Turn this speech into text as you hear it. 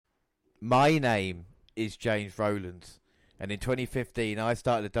My name is James Rowlands, and in 2015 I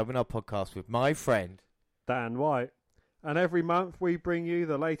started the WNR podcast with my friend Dan White. And every month we bring you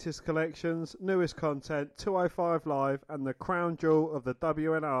the latest collections, newest content, 205 Live, and the crown jewel of the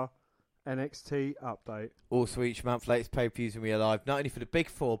WNR NXT update. Also each month, latest pay-per-views and we are live, not only for the Big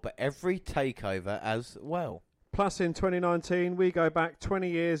Four, but every takeover as well. Plus in 2019 we go back 20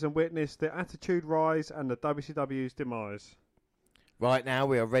 years and witness the Attitude rise and the WCW's demise. Right now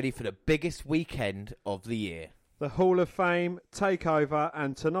we are ready for the biggest weekend of the year. The Hall of Fame, Takeover,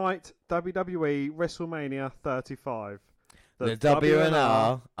 and tonight, WWE Wrestlemania 35. The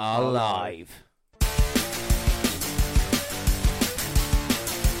WNR are live.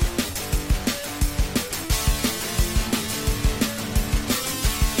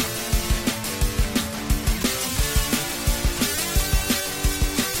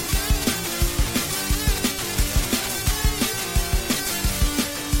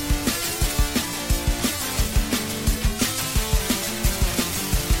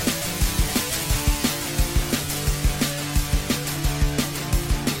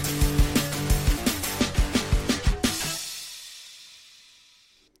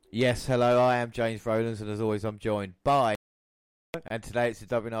 Yes, hello, I am James Rowlands, and as always I'm joined by, and today it's the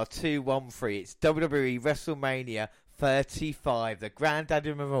WNR213, it's WWE WrestleMania 35, the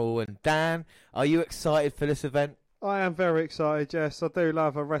granddaddy of them all. And Dan, are you excited for this event? I am very excited, yes. I do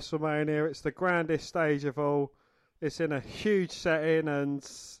love a WrestleMania. It's the grandest stage of all. It's in a huge setting, and,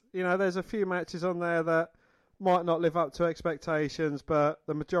 you know, there's a few matches on there that might not live up to expectations, but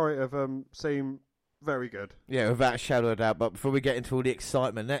the majority of them seem very good. Yeah, without a shadow of a doubt. But before we get into all the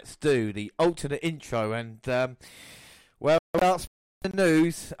excitement, let's do the alternate intro. And, well, without the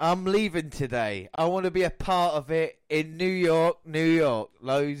news, I'm leaving today. I want to be a part of it in New York, New York.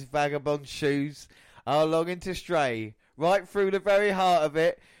 Those vagabond shoes are longing to stray right through the very heart of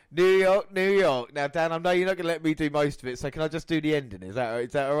it. New York, New York. Now, Dan, I know you're not going to let me do most of it, so can I just do the ending? Is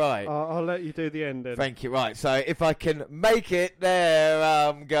that all right? I'll let you do the ending. Thank you. Right, so if I can make it there,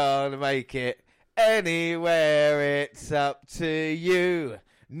 I'm going to make it. Anywhere, it's up to you.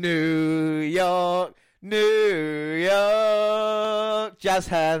 New York, New York. Jazz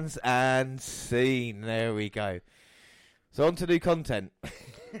hands and scene. There we go. So on to new content.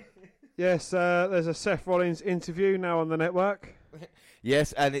 Yes, there's a Seth Rollins interview now on the network.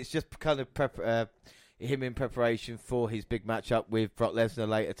 Yes, and it's just kind of him in preparation for his big matchup with Brock Lesnar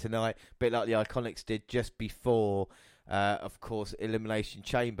later tonight. A bit like the Iconics did just before, of course, Elimination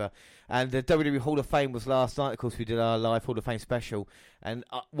Chamber. And the WWE Hall of Fame was last night. Of course, we did our live Hall of Fame special. And,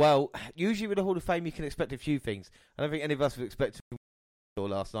 well, usually with the Hall of Fame, you can expect a few things. I don't think any of us were expecting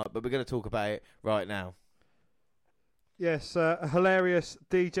last night, but we're going to talk about it right now. Yes, a hilarious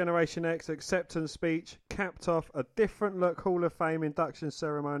D-Generation X acceptance speech capped off a different look Hall of Fame induction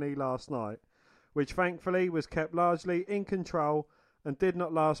ceremony last night, which thankfully was kept largely in control and did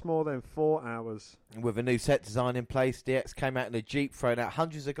not last more than 4 hours. With a new set design in place, DX came out in a Jeep throwing out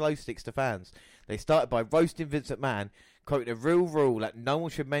hundreds of glow sticks to fans. They started by roasting Vince McMahon, quoting a real rule that no one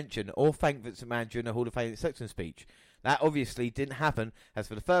should mention or thank Vince McMahon during the Hall of Fame acceptance speech. That obviously didn't happen, as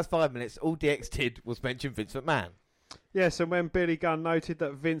for the first 5 minutes, all DX did was mention Vince McMahon. Yes, and when Billy Gunn noted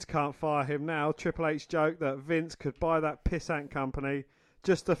that Vince can't fire him now, Triple H joked that Vince could buy that pissant company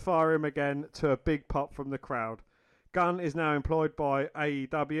just to fire him again, to a big pop from the crowd. Gunn is now employed by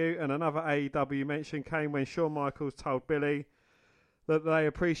AEW, and another AEW mention came when Shawn Michaels told Billy that they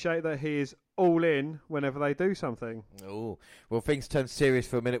appreciate that he is all in whenever they do something. Oh, well, things turned serious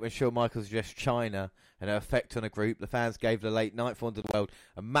for a minute when Shawn Michaels addressed China and her effect on a group. The fans gave the late Ninth Wonder of the World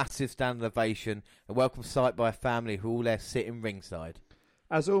a massive standing ovation, a welcome sight by a family who all there sitting ringside.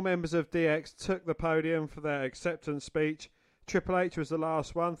 As all members of DX took the podium for their acceptance speech, Triple H was the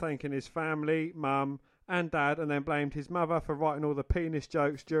last one, thanking his family, mum and dad, and then blamed his mother for writing all the penis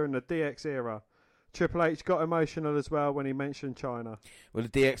jokes during the DX era. Triple H got emotional as well when he mentioned China. Well, the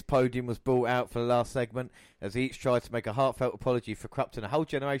DX podium was brought out for the last segment as each tried to make a heartfelt apology for corrupting a whole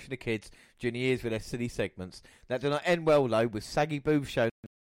generation of kids during the years with their silly segments. That did not end well, though, with saggy boobs shown,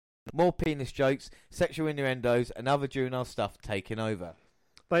 more penis jokes, sexual innuendos, and other juvenile stuff taking over.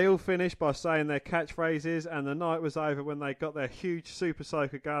 They all finished by saying their catchphrases, and the night was over when they got their huge super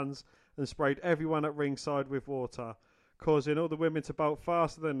soaker guns and sprayed everyone at ringside with water, causing all the women to bolt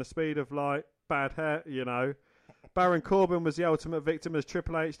faster than the speed of light. Bad hair, you know. Baron Corbin was the ultimate victim as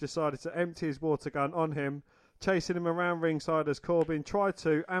Triple H decided to empty his water gun on him, chasing him around ringside as Corbin tried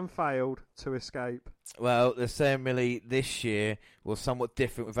to, and failed, to escape. Well, the ceremony this year was somewhat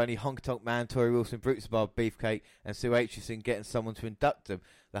different, with only Honky Tonk Man, Tori Wilson, Brutus Barber, Beefcake and Sue Aitchison getting someone to induct them.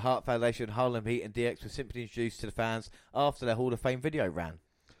 The Hart Foundation, Harlem Heat and DX were simply introduced to the fans after their Hall of Fame video ran.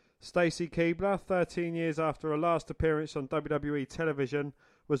 Stacy Keibler, 13 years after her last appearance on WWE television,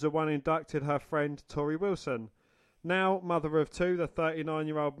 was the one inducted her friend Tori Wilson. Now mother of two, the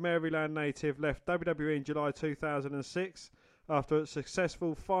 39-year-old Maryland native left WWE in July 2006 after a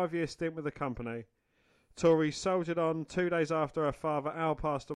successful 5-year stint with the company. Tori soldiered on 2 days after her father Al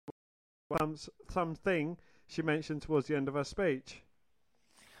passed away, something she mentioned towards the end of her speech.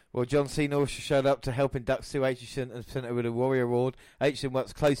 Well, John Cena also showed up to help induct Sue Aitchison and present her with a Warrior Award. Aitchison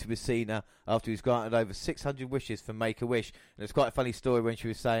works closely with Cena after he was granted over 600 wishes from Make-A-Wish. And it's quite a funny story when she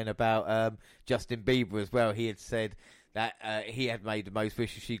was saying about Justin Bieber as well. He had said that he had made the most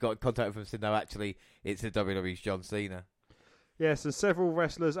wishes. She got in contact with him and said, no, actually, it's the WWE's John Cena. Yes, and several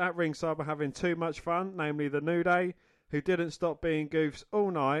wrestlers at ringside were having too much fun, namely the New Day, who didn't stop being goofs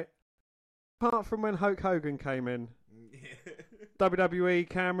all night, apart from when Hulk Hogan came in. WWE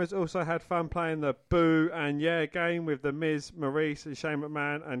cameras also had fun playing the Boo and Yeah game with The Miz, Maurice and Shane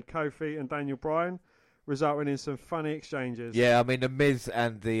McMahon and Kofi and Daniel Bryan, resulting in some funny exchanges. Yeah, I mean, The Miz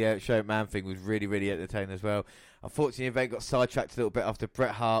and the Shane McMahon thing was really, really entertaining as well. Unfortunately, the event got sidetracked a little bit after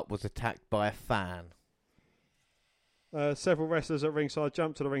Bret Hart was attacked by a fan. Several wrestlers at ringside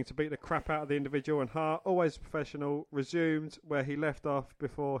jumped to the ring to beat the crap out of the individual, and Hart, always professional, resumed where he left off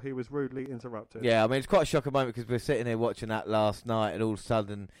before he was rudely interrupted. Yeah, I mean, it's quite a shocking moment because we were sitting here watching that last night and all of a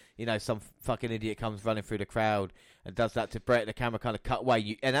sudden, you know, some fucking idiot comes running through the crowd and does that to Bret and the camera kind of cut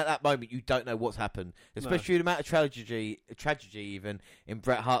away. And at that moment, you don't know what's happened, especially the amount of tragedy even in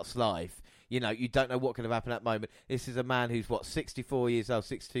Bret Hart's life. You know, you don't know what could have happened at that moment. This is a man who's, 62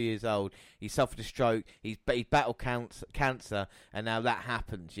 years old. He suffered a stroke. He battled cancer, and now that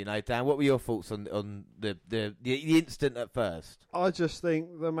happens, you know. Dan, what were your thoughts on the incident at first? I just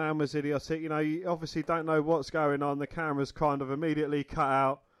think the man was idiotic. You know, you obviously don't know what's going on. The camera's kind of immediately cut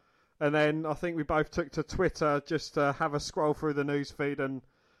out. And then I think we both took to Twitter just to have a scroll through the news feed, and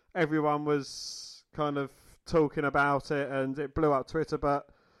everyone was kind of talking about it, and it blew up Twitter, but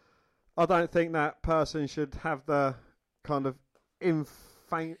I don't think that person should have the kind of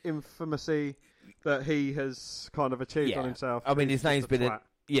infamy that he has kind of achieved on himself. I mean, his name's been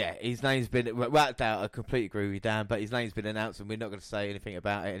whacked out. I completely agree with you, Dan, but his name's been announced and we're not going to say anything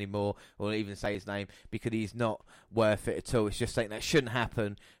about it anymore or even say his name because he's not worth it at all. It's just something that shouldn't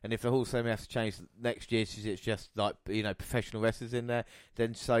happen, and if the Hall of Fame has to change next year, it's just like, you know, professional wrestlers in there,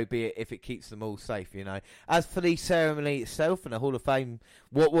 then so be it if it keeps them all safe, you know. As for the ceremony itself and the Hall of Fame,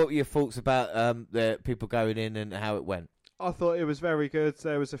 what were your thoughts about the people going in and how it went? I thought it was very good.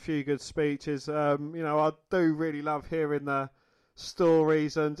 There was a few good speeches. You know, I do really love hearing the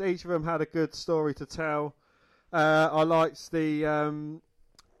stories, and each of them had a good story to tell. I liked the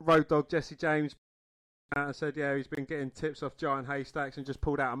Road Dogg Jesse James and said, yeah, he's been getting tips off giant haystacks, and just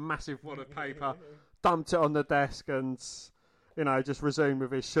pulled out a massive wad of paper, dumped it on the desk, and, you know, just resumed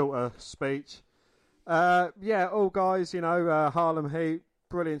with his shorter speech. Yeah, all guys, you know, Harlem Heat,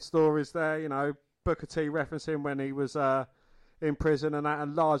 brilliant stories there, you know, Booker T referencing when he was in prison and that,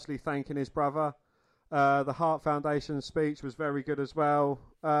 and largely thanking his brother. The Hart Foundation speech was very good as well.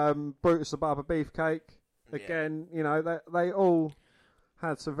 Brutus the Barber Beefcake, again, you know, they all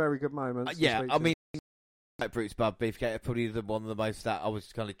had some very good moments. I mean, like Brutus the Barber Beefcake, probably one of the most that I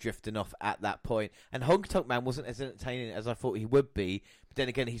was kind of drifting off at that point. And Honky Tonk Man wasn't as entertaining as I thought he would be. But then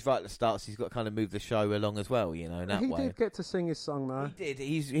again, he's right at the start, so he's got to kind of move the show along as well, you know, in that way. He did get to sing his song, though. He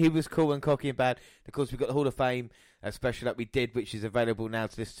did. He was cool and cocky and bad. Of course, we've got the Hall of Fame special that we did, which is available now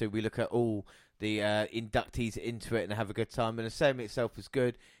to listen to. We look at all the inductees into it and have a good time. And the ceremony itself was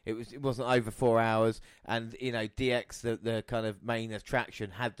good. It wasn't over 4 hours. And, you know, DX, the kind of main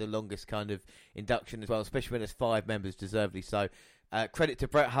attraction, had the longest kind of induction as well, especially when there's 5 members, deservedly so. Credit to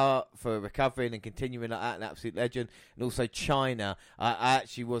Bret Hart for recovering and continuing like that, an absolute legend. And also Chyna. I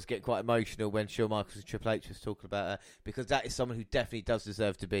actually was getting quite emotional when Shawn Michaels and Triple H was talking about her, because that is someone who definitely does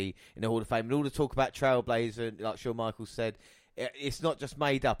deserve to be in the Hall of Fame. And all the talk about Trailblazer, like Shawn Michaels said, it's not just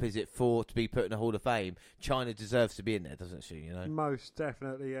made up, is it, to be put in the Hall of Fame? Chyna deserves to be in there, doesn't she? You know, most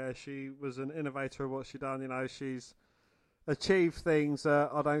definitely. Yeah, she was an innovator of what she done. You know, she's achieved things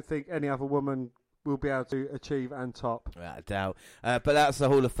I don't think any other woman will be able to achieve and top. Without a doubt. But that's the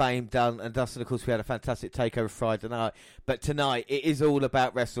Hall of Fame done and dusted. Of course, we had a fantastic takeover Friday night. But tonight, it is all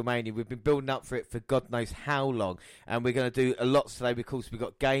about WrestleMania. We've been building up for it for God knows how long. And we're going to do a lot today because we've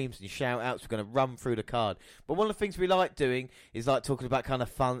got games and shout-outs. We're going to run through the card. But one of the things we like doing is like talking about kind of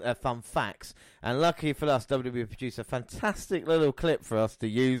fun facts. And luckily for us, WWE produced a fantastic little clip for us to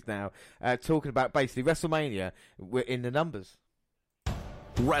use now, talking about basically WrestleMania in the numbers.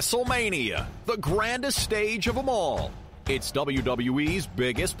 WrestleMania, the grandest stage of them all. It's WWE's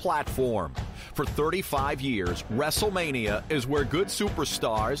biggest platform. For 35 years, WrestleMania is where good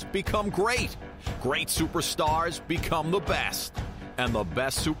superstars become great. Great superstars become the best. And the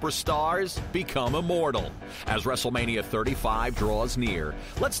best superstars become immortal. As WrestleMania 35 draws near,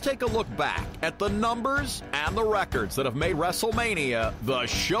 let's take a look back at the numbers and the records that have made WrestleMania the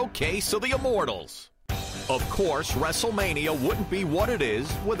showcase of the immortals. Of course, WrestleMania wouldn't be what it is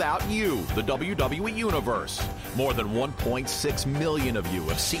without you, the WWE Universe. More than 1.6 million of you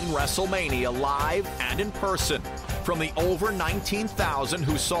have seen WrestleMania live and in person. From the over 19,000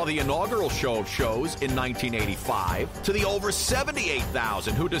 who saw the inaugural show of shows in 1985 to the over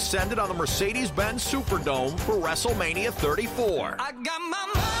 78,000 who descended on the Mercedes-Benz Superdome for WrestleMania 34. I got my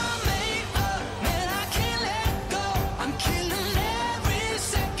mind made up, man, I can't let go. I'm killing every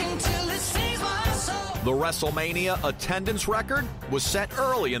second till it saves my soul. The WrestleMania attendance record was set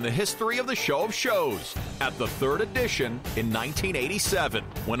early in the history of the show of shows at the third edition in 1987,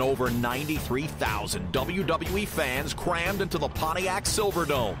 when over 93,000 WWE fans crammed into the Pontiac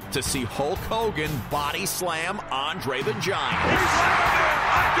Silverdome to see Hulk Hogan body slam Andre the Giant.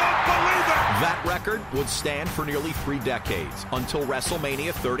 I don't believe it! That record would stand for nearly 3 decades until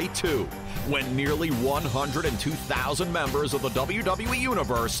WrestleMania 32, when nearly 102,000 members of the WWE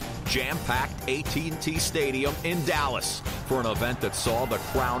Universe jam-packed AT&T Stadium in Dallas for an event that saw the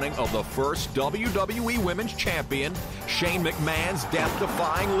crowning of the first WWE Women's Champion, Shane McMahon's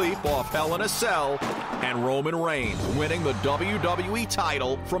death-defying leap off Hell in a Cell, and Roman Reigns winning the WWE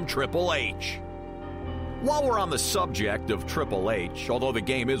title from Triple H. While we're on the subject of Triple H, although the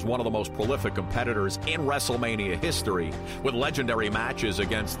game is one of the most prolific competitors in WrestleMania history, with legendary matches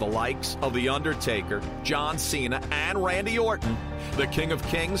against the likes of The Undertaker, John Cena, and Randy Orton, the King of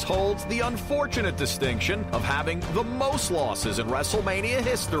Kings holds the unfortunate distinction of having the most losses in WrestleMania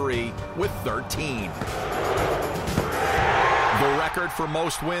history with 13. The record for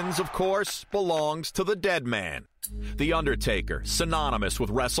most wins, of course, belongs to the dead man. The Undertaker, synonymous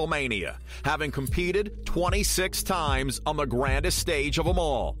with WrestleMania, having competed 26 times on the grandest stage of them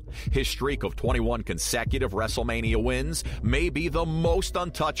all. His streak of 21 consecutive WrestleMania wins may be the most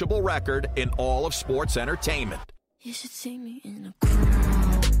untouchable record in all of sports entertainment. You should see me in a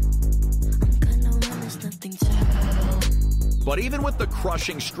crowd. I'm gonna win, there's nothing to help. But even with the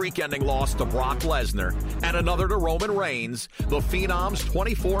crushing streak-ending loss to Brock Lesnar and another to Roman Reigns, the Phenom's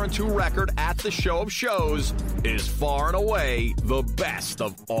 24-2 record at the show of shows is far and away the best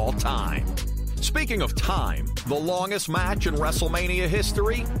of all time. Speaking of time, the longest match in WrestleMania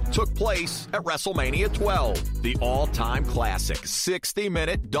history took place at WrestleMania 12, the all-time classic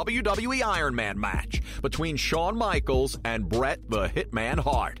 60-minute WWE Iron Man match between Shawn Michaels and Bret the Hitman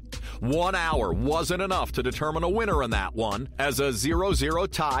Hart. 1 hour wasn't enough to determine a winner in that one, as a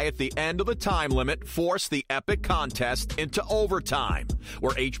 0-0 tie at the end of the time limit forced the epic contest into overtime,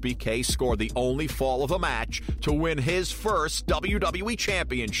 where HBK scored the only fall of the match to win his first WWE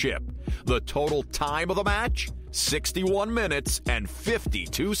Championship. The total time of the match, 61 minutes and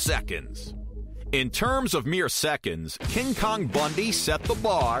 52 seconds. In terms of mere seconds, King Kong Bundy set the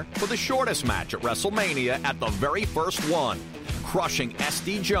bar for the shortest match at WrestleMania at the very first one, crushing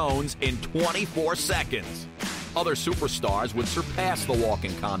SD Jones in 24 seconds. Other superstars would surpass the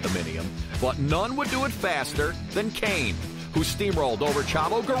walking condominium, but none would do it faster than Kane, who steamrolled over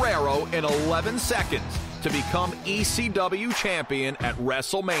Chavo Guerrero in 11 seconds to become ECW champion at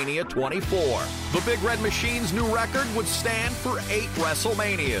WrestleMania 24. The Big Red Machine's new record would stand for 8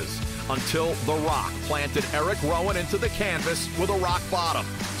 WrestleManias, until The Rock planted Eric Rowan into the canvas with a rock bottom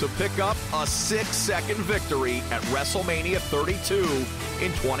to pick up a 6-second victory at WrestleMania 32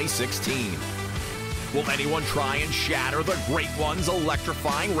 in 2016. Will anyone try and shatter the Great One's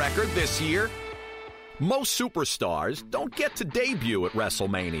electrifying record this year? Most superstars don't get to debut at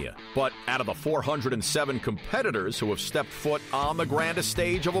WrestleMania, but out of the 407 competitors who have stepped foot on the grandest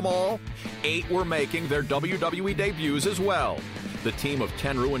stage of them all, 8 were making their WWE debuts as well. The team of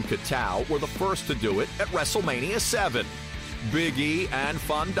Tenryu and Katao were the first to do it at WrestleMania 7. Big E and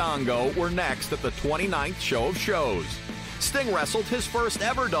Fandango were next at the 29th show of shows. Sting wrestled his first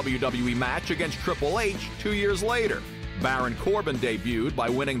ever WWE match against Triple H 2 years later. Baron Corbin debuted by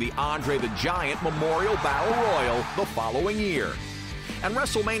winning the Andre the Giant Memorial Battle Royal the following year. And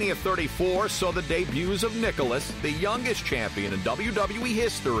WrestleMania 34 saw the debuts of Nicholas, the youngest champion in WWE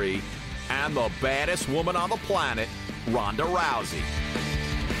history, and the baddest woman on the planet, Ronda Rousey.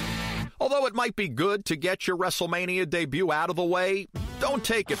 Although it might be good to get your WrestleMania debut out of the way, don't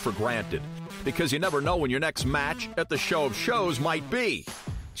take it for granted, because you never know when your next match at the show of shows might be.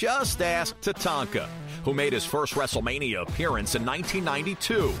 Just ask Tatanka, who made his first WrestleMania appearance in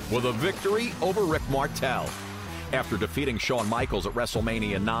 1992 with a victory over Rick Martel. After defeating Shawn Michaels at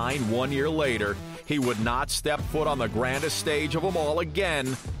WrestleMania 9 1 year later, he would not step foot on the grandest stage of them all again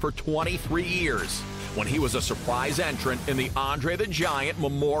for 23 years, when he was a surprise entrant in the Andre the Giant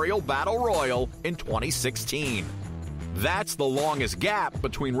Memorial Battle Royal in 2016. That's the longest gap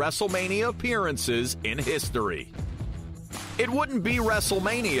between WrestleMania appearances in history. It wouldn't be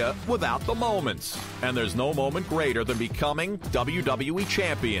WrestleMania without the moments, and there's no moment greater than becoming WWE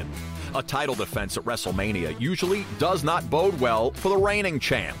Champion. A title defense at WrestleMania usually does not bode well for the reigning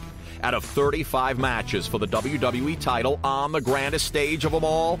champ. Out of 35 matches for the WWE title on the grandest stage of them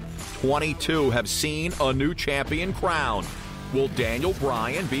all, 22 have seen a new champion crowned. Will Daniel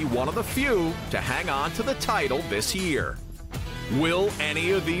Bryan be one of the few to hang on to the title this year? Will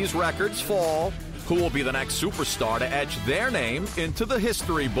any of these records fall? Who will be the next superstar to etch their name into the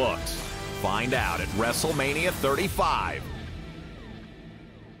history books? Find out at WrestleMania 35.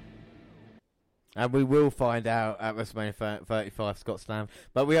 And we will find out at WrestleMania 35, Scottsdale.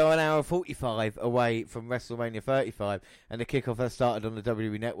 But we are an hour 45 away from WrestleMania 35, and the kickoff has started on the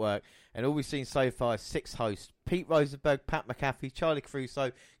WWE Network. And all we've seen so far is 6 hosts: Pete Rosenberg, Pat McAfee, Charlie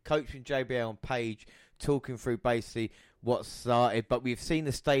Caruso, coach from JBL and Paige, talking through basically what started. But we've seen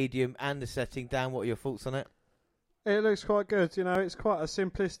the stadium and the setting. Dan, what are your thoughts on it? It looks quite good. You know, it's quite a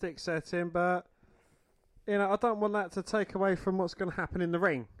simplistic setting, but, you know, I don't want that to take away from what's going to happen in the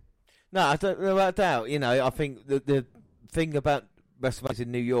ring. No, I don't know about doubt. You know, I think the thing about WrestleMania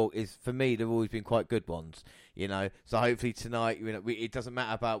in New York is, for me, they've always been quite good ones. You know, so hopefully tonight, you know, it doesn't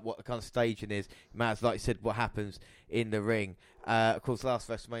matter about what the kind of staging is. It matters, like you said, what happens in the ring. Of course, last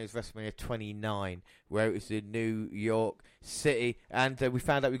WrestleMania was WrestleMania 29, where it was in New York City, and we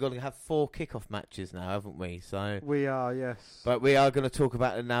found out we've got to have 4 kickoff matches now, haven't we? So we are, yes. But we are going to talk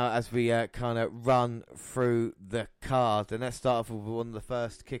about it now as we kind of run through the card, and let's start off with one of the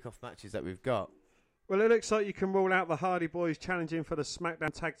first kickoff matches that we've got. Well, it looks like you can rule out the Hardy Boys challenging for the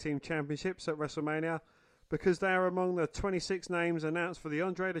SmackDown Tag Team Championships at WrestleMania, because they are among the 26 names announced for the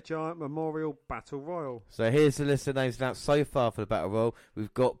Andre the Giant Memorial Battle Royal. So here's the list of names announced so far for the Battle Royal.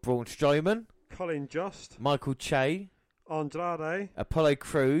 We've got Braun Strowman, Colin Jost, Michael Che, Andrade, Apollo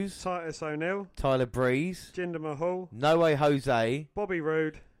Crews, Titus O'Neil, Tyler Breeze, Jinder Mahal, No Way Jose, Bobby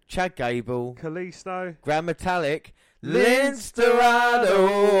Roode, Chad Gable, Kalisto, Grand Metalik, Lince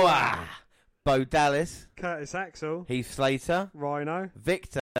Dorado, Bo Dallas, Curtis Axel, Heath Slater, Rhino,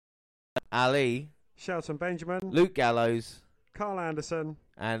 Victor, Ali, Shelton Benjamin, Luke Gallows, Carl Anderson,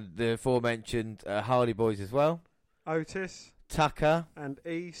 and the aforementioned Hardy Boys as well, Otis, Tucker, and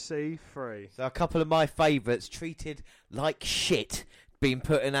EC3. So a couple of my favourites, treated like shit, being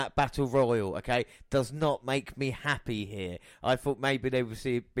put in that Battle Royal, okay, does not make me happy here. I thought maybe they would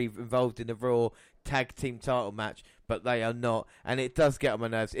be involved in the Raw Tag Team title match, but they are not, and it does get on my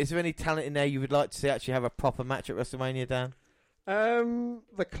nerves. Is there any talent in there you would like to see actually have a proper match at WrestleMania, Dan?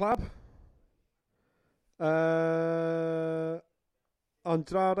 The Club. Andrade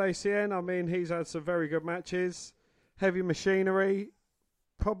Cien, I mean, he's had some very good matches. Heavy Machinery,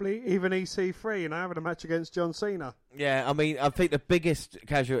 probably even EC3, you know, having a match against John Cena. Yeah, I mean, I think the biggest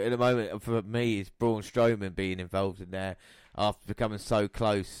casualty at the moment for me is Braun Strowman being involved in there after becoming so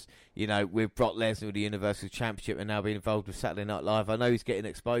close, you know, with Brock Lesnar with the Universal Championship and now being involved with Saturday Night Live. I know he's getting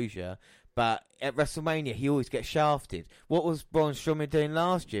exposure, but at WrestleMania, he always gets shafted. What was Braun Strowman doing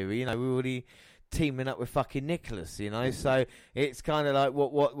last year? You know, we were already teaming up with fucking Nicholas, you know, so it's kind of like,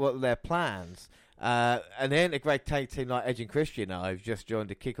 what are their plans? And then a great tag team like Edge and Christian, I've just joined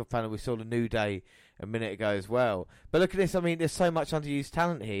the kickoff panel. We saw the New Day a minute ago as well. But look at this. I mean, there's so much underused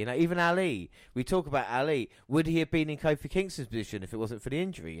talent here. You know, even Ali. We talk about Ali. Would he have been in Kofi Kingston's position if it wasn't for the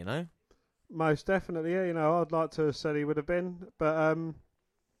injury? You know, most definitely. Yeah, you know, I'd like to have said he would have been, but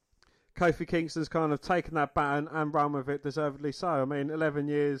Kofi Kingston's kind of taken that baton and run with it, deservedly so. I mean, 11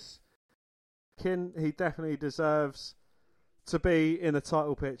 years. He definitely deserves to be in the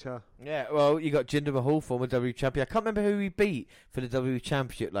title picture. Yeah, well, you got Jinder Mahal, former WWE champion. I can't remember who he beat for the WWE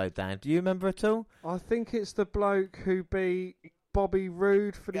Championship, though, Dan. Do you remember at all? I think it's the bloke who beat Bobby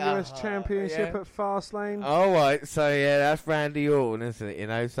Roode for the US Championship at Fastlane. Oh, right. So, yeah, that's Randy Orton, isn't it? You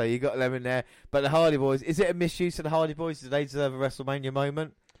know, so you got them in there. But the Hardy Boys, is it a misuse of the Hardy Boys? Do they deserve a WrestleMania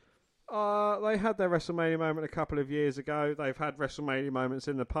moment? They had their WrestleMania moment a couple of years ago. They've had WrestleMania moments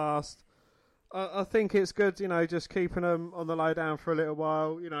in the past. I think it's good, you know, just keeping them on the lowdown for a little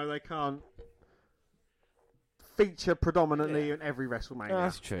while. You know, they can't feature predominantly in every WrestleMania. Oh,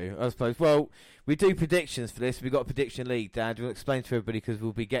 that's true, I suppose. Well, we do predictions for this. We've got a prediction league, Dan. Do you want to explain to everybody, because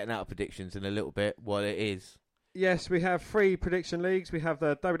we'll be getting out of predictions in a little bit, what it is? Yes, we have 3 prediction leagues. We have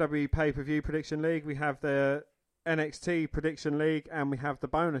the WWE pay-per-view prediction league. We have the NXT Prediction League, and we have the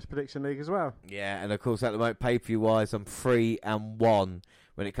bonus Prediction League as well. Yeah, and of course at the moment, pay-per-view wise, I'm 3-1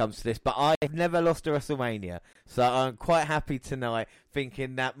 when it comes to this, but I have never lost a WrestleMania, so I'm quite happy tonight,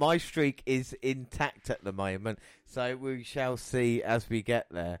 thinking that my streak is intact at the moment. So we shall see as we get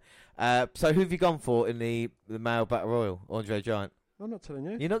there. So who have you gone for in the male battle royal? Andre Giant. I'm not telling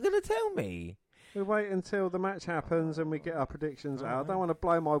you. You're not going to tell me. We wait until the match happens and we get our predictions out. I don't want to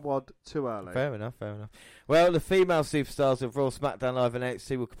blow my wad too early. Fair enough. Well, the female superstars of Raw, SmackDown Live and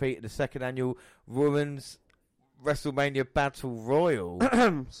NXT will compete in the second annual Women's WrestleMania Battle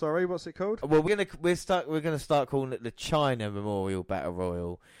Royal. Sorry, what's it called? Well, we're gonna start calling it the China Memorial Battle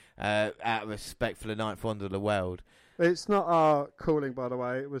Royal, out of respect for the ninth wonder of the world. It's not our calling, by the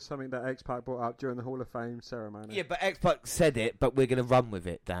way. It was something that X-Pac brought up during the Hall of Fame ceremony. Yeah, but X-Pac said it, but we're gonna run with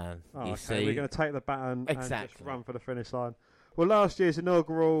it, Dan. Oh, you okay. see, We're going to take the baton and Exactly. just run for the finish line. Well, last year's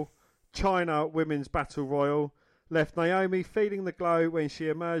inaugural China Women's Battle Royal left Naomi feeling the glow when she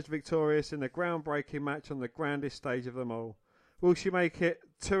emerged victorious in the groundbreaking match on the grandest stage of them all. Will she make it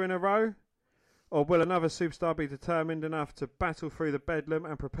 2 in a row? Or will another superstar be determined enough to battle through the bedlam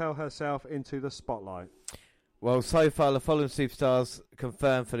and propel herself into the spotlight? Well, so far the following superstars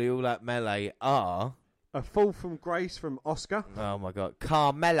confirmed for the All Out Melee are... A fall from grace from Asuka, Oh my God,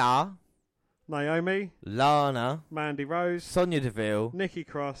 Carmella, Naomi, Lana, Mandy Rose, Sonya Deville, Nikki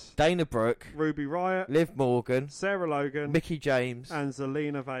Cross, Dana Brooke, Ruby Riott, Liv Morgan, Sarah Logan, Mickey James. and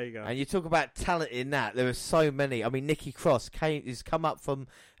Zelina Vega. And you talk about talent in that. There are so many. I mean, Nikki Cross has come up from,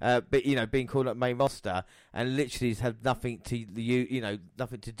 being called up main roster, and literally has had nothing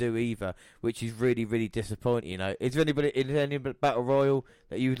to do either, which is really, really disappointing. You know, is there anybody in any battle royal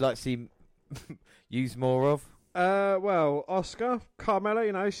that you would like to see use more of? Well, Asuka,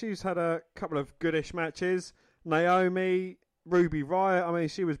 Carmella, she's had a couple of goodish matches. Naomi, Ruby Riott, I mean,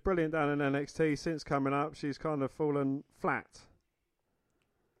 she was brilliant down in NXT. Since coming up, she's kind of fallen flat.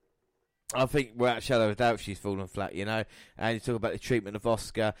 I think without a shadow of a doubt she's fallen flat, And you talk about the treatment of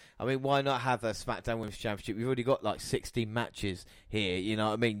Asuka. I mean, why not have a SmackDown Women's Championship? We've already got like 16 matches here, you know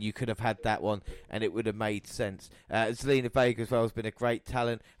what I mean? You could have had that one and it would have made sense. Zelina Vega as well has been a great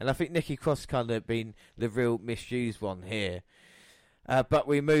talent. And I think Nikki Cross kind of been the real misused one here. But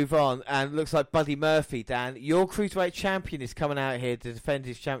we move on, and looks like Buddy Murphy, Dan, your Cruiserweight champion, is coming out here to defend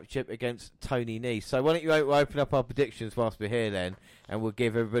his championship against Tony Nese. So why don't you open up our predictions whilst we're here then, and we'll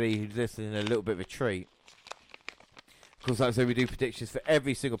give everybody who's listening a little bit of a treat. Of course, like I said, we do predictions for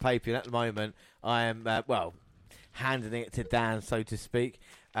every single pay-per-view, and at the moment, I am, handing it to Dan, so to speak.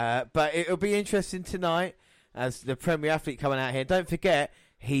 But it'll be interesting tonight, as the Premier Athlete coming out here. Don't forget,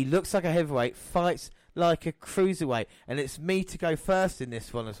 he looks like a heavyweight, fights like a cruiserweight, and it's me to go first in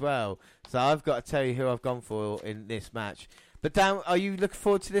this one as well. So I've got to tell you who I've gone for in this match. But Dan, are you looking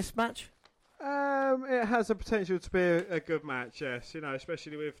forward to this match? It has the potential to be a good match, yes.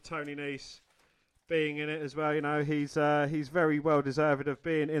 Especially with Tony Nese being in it as well. He's very well deserved of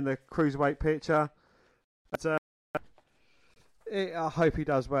being in the cruiserweight picture. But, I hope he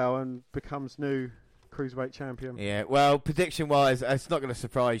does well and becomes new Cruiserweight champion. Yeah, well, prediction-wise, it's not going to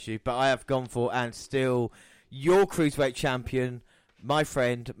surprise you, but I have gone for, and still, your Cruiserweight champion, my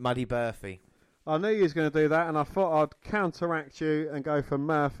friend, Muddy Murphy. I knew you was going to do that, and I thought I'd counteract you and go for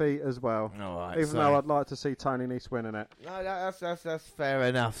Murphy as well. All right, even though I'd like to see Tony Nese winning it. No, that's fair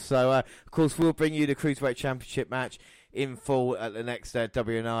enough. So, of course, we'll bring you the Cruiserweight Championship match in full at the next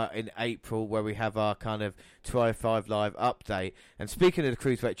WNR in April, where we have our kind of 205 Live update. And speaking of the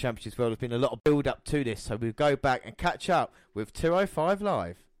Cruiserweight Championship as well, there's been a lot of build-up to this, so we'll go back and catch up with 205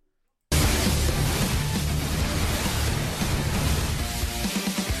 Live.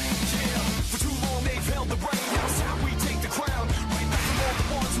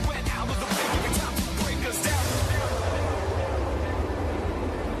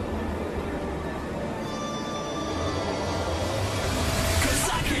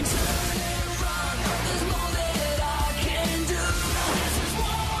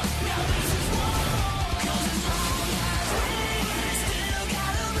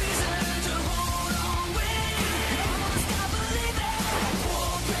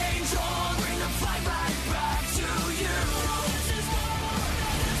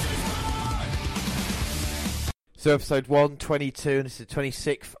 So episode 122, and this is the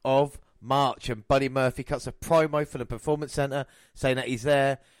 26th of March, and Buddy Murphy cuts a promo for the Performance Centre, saying that he's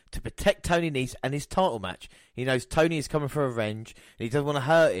there to protect Tony Nese and his title match. He knows Tony is coming for revenge, and he doesn't want to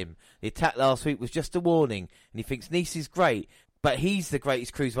hurt him. The attack last week was just a warning, and he thinks Nese is great, but he's the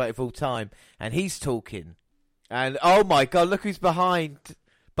greatest cruiserweight of all time, and he's talking. And, oh my God, look who's behind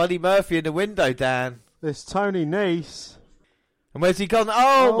Buddy Murphy in the window, Dan. This Tony Nese. And where's he gone?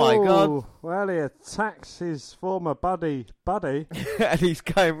 Oh my God. Well, he attacks his former buddy. And he's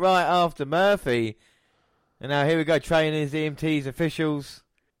going right after Murphy. And now here we go, trainers, EMTs, officials,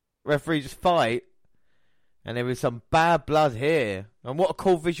 referees fight. And there was some bad blood here. And what a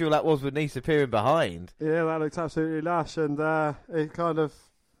cool visual that was with Nice appearing behind. Yeah, that looked absolutely lush. And it kind of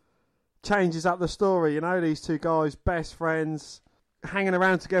changes up the story. You know, these two guys, best friends, hanging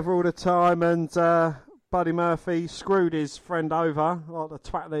around together all the time. And Buddy Murphy screwed his friend over, like the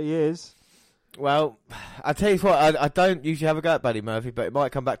twat that he is. Well, I tell you what, I don't usually have a go at Buddy Murphy, but it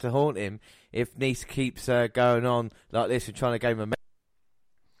might come back to haunt him if Nice keeps going on like this and trying to gain momentum.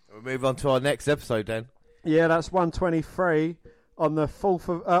 We'll move on to our next episode then. Yeah, that's 123 on the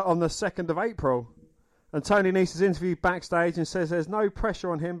 2nd of April. And Tony Nese is interviewed backstage and says there's no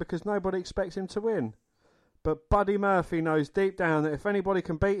pressure on him because nobody expects him to win. But Buddy Murphy knows deep down that if anybody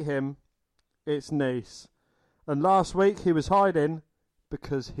can beat him, it's Nice. And last week he was hiding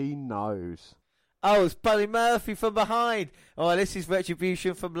because he knows. Oh, it's Buddy Murphy from behind. Oh, this is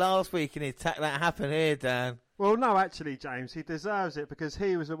retribution from last week and the attack that happened here, Dan. Well, no, actually, James, he deserves it because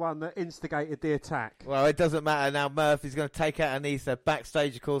he was the one that instigated the attack. Well, it doesn't matter now. Murphy's going to take out Anissa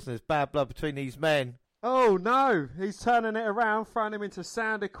backstage, of course, and there's bad blood between these men. Oh, no. He's turning it around, throwing him into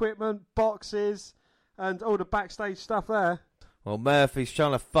sound equipment, boxes, and all the backstage stuff there. Well, Murphy's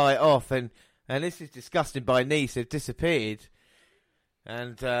trying to fight off, and this is disgusting by Nice. They've disappeared.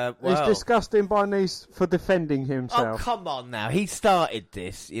 And, He's disgusting by Nice for defending Oh, himself. come on now. He started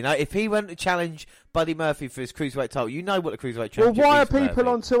this. You know, if he went to challenge Buddy Murphy for his Cruiserweight title, you know what the Cruiserweight Well, Championship why are is, people Murphy.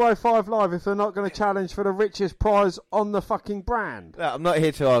 on 205 Live if they're not going to challenge for the richest prize on the fucking brand? Look, I'm not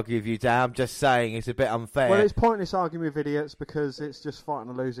here to argue with you, Dan. I'm just saying it's a bit unfair. Well, it's pointless arguing with idiots because it's just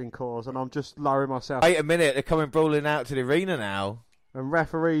fighting a losing cause, and I'm just lowering myself. Wait a minute. They're coming brawling out to the arena now. And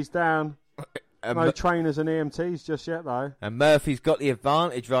referees down. No trainers and EMTs just yet, though. And Murphy's got the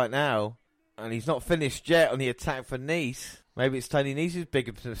advantage right now. And he's not finished yet on the attack for Nice. Maybe it's Tony Nice's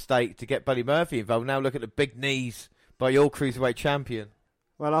biggest mistake to get Buddy Murphy involved. Now look at the big knees by your Cruiserweight champion.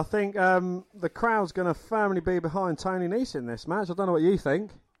 Well, I think the crowd's going to firmly be behind Tony Nese in this match. I don't know what you think.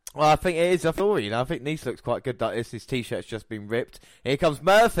 Well, I think it is. I thought, I think Nice looks quite good like this. His T-shirt's just been ripped. Here comes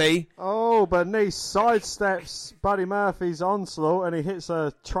Murphy. Oh, but Nese sidesteps Buddy Murphy's onslaught and he hits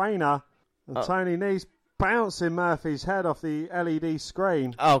a trainer. And Tony Nese bouncing Murphy's head off the LED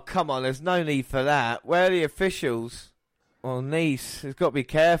screen. Oh, come on. There's no need for that. Where are the officials? Well, Nice has got to be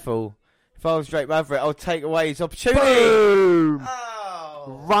careful. If I was Drake Maverick, I'll take away his opportunity. Boom!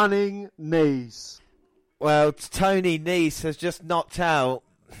 Oh. Running Nese. Well, Tony Nese has just knocked out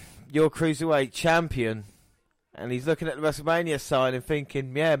your Cruiserweight champion. And he's looking at the WrestleMania side and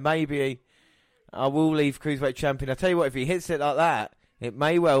thinking, yeah, maybe I will leave Cruiserweight champion. I tell you what, if he hits it like that, it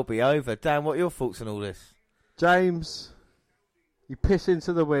may well be over. Dan, what are your thoughts on all this? James, you piss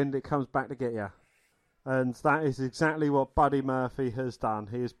into the wind, it comes back to get you. And that is exactly what Buddy Murphy has done.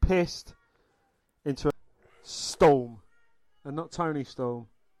 He has pissed into a storm. And not Tony Storm,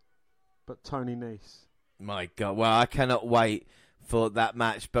 but Tony Nese. My God. Well, I cannot wait for that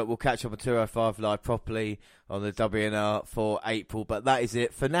match. But we'll catch up on 205 Live properly on the WNR for April. But that is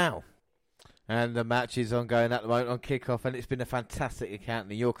it for now. And the match is ongoing at the moment on Kickoff, and it's been a fantastic account.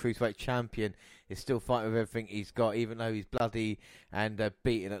 And your Cruiserweight champion is still fighting with everything he's got, even though he's bloody and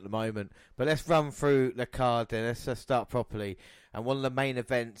beaten at the moment. But let's run through the card then. Let's start properly. And one of the main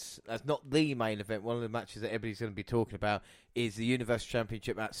events, that's not the main event, one of the matches that everybody's going to be talking about is the Universal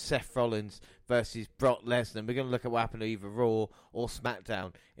Championship at Seth Rollins versus Brock Lesnar. We're going to look at what happened to either Raw or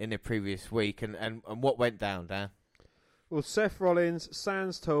SmackDown in the previous week and what went down, Dan. Well, Seth Rollins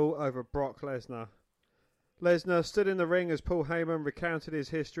stands tall over Brock Lesnar. Lesnar stood in the ring as Paul Heyman recounted his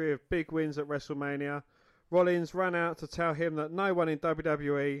history of big wins at WrestleMania. Rollins ran out to tell him that no one in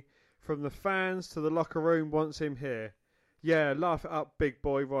WWE, from the fans to the locker room, wants him here. Yeah, laugh it up, big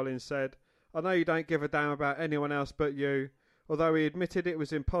boy, Rollins said. I know you don't give a damn about anyone else but you. Although he admitted it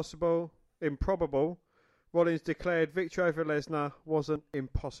was improbable, Rollins declared victory over Lesnar wasn't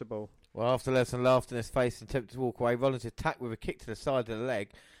impossible. Well, after Lesnar laughed in his face and attempted to walk away, Rollins attacked with a kick to the side of the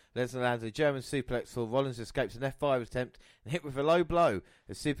leg. Lesnar landed a German suplex for Rollins, escapes an F5 attempt and hit with a low blow.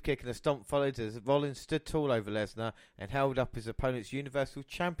 A super kick and a stomp followed as Rollins stood tall over Lesnar and held up his opponent's Universal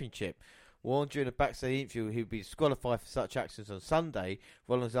Championship. Warned during a backstage interview he would be disqualified for such actions on Sunday,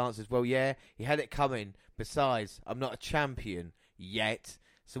 Rollins answers, well, yeah, he had it coming. Besides, I'm not a champion yet.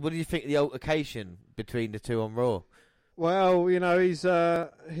 So what do you think of the altercation between the two on Raw? Well, you know,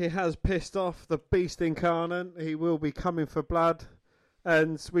 he has pissed off the beast incarnate. He will be coming for blood.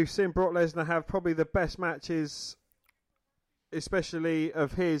 And we've seen Brock Lesnar have probably the best matches, especially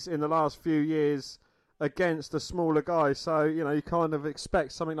of his in the last few years, against a smaller guy. So, you kind of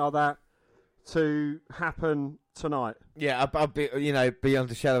expect something like that to happen tonight. Yeah, I'll be, beyond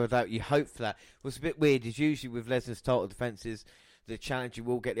a shadow of a doubt, you hope for that. What's a bit weird is usually with Lesnar's title defences, the challenger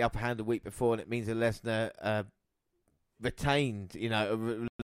will get the upper hand the week before, and it means that Lesnar retained,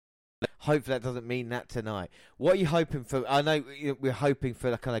 hopefully that doesn't mean that tonight. What are you hoping for? I know we're hoping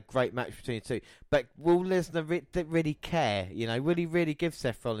for a kind of great match between the two, but will Lesnar really care? Will he really give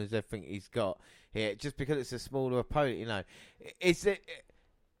Seth Rollins everything he's got here just because it's a smaller opponent? Is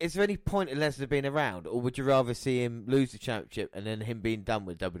there any point in Lesnar being around, or would you rather see him lose the championship and then him being done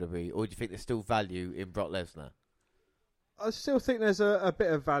with WWE, or do you think there's still value in Brock Lesnar? I still think there's a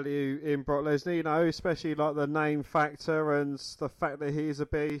bit of value in Brock Lesnar, especially like the name factor and the fact that he's a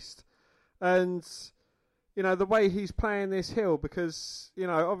beast. And, the way he's playing this heel, because,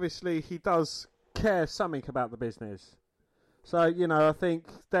 obviously he does care something about the business. So, I think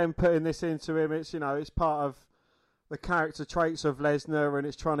them putting this into him, it's part of the character traits of Lesnar, and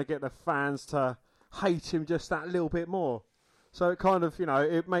it's trying to get the fans to hate him just that little bit more. So it kind of,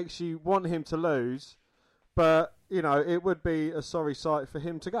 it makes you want him to lose, but, it would be a sorry sight for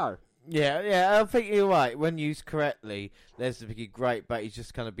him to go. Yeah, I think you're right. When used correctly, Lesnar be great, but he's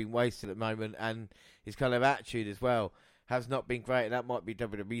just kind of been wasted at the moment, and his kind of attitude as well has not been great, and that might be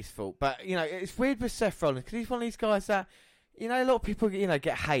WWE's fault. But, it's weird with Seth Rollins, because he's one of these guys that, a lot of people,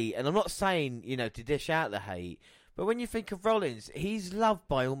 get hate, and I'm not saying, to dish out the hate, but when you think of Rollins, he's loved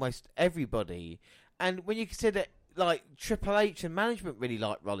by almost everybody, and when you consider like Triple H and management really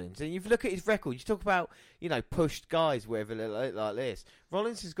like Rollins, and if you look at his record, you talk about pushed guys, whatever like this.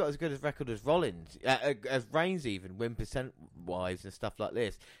 Rollins has got as good a record as Rollins, as Reigns even win percent wise and stuff like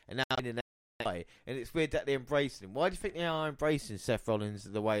this, and now in that way, and it's weird that they're embracing him. Why do you think they are embracing Seth Rollins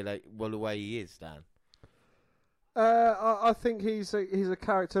the way he is, Dan? I think he's a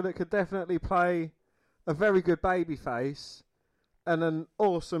character that could definitely play a very good babyface and an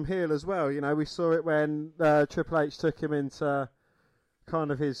awesome heel as well. We saw it when Triple H took him into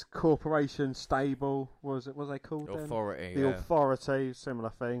kind of his corporation stable. What was they called? Authority. The Authority,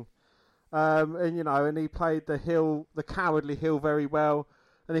 similar thing. And he played the cowardly heel very well,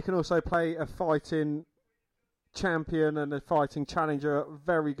 and he can also play a fighting champion and a fighting challenger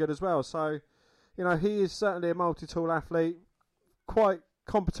very good as well. So, he is certainly a multi-tool athlete, quite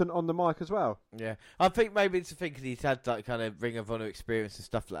competent on the mic as well. Yeah, I think maybe it's a thing because he's had that kind of Ring of Honor experience and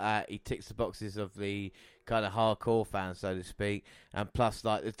stuff like that. He ticks the boxes of the kind of hardcore fans, so to speak, and plus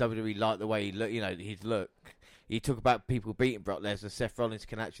like the WWE like the way he look, his look. You talk about people beating Brock Lesnar. Seth Rollins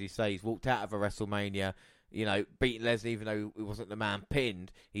can actually say he's walked out of a Wrestlemania, beating Lesnar even though he wasn't the man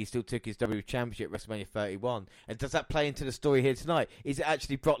pinned. He still took his WWE Championship at WrestleMania 31. And does that play into the story here tonight? Is it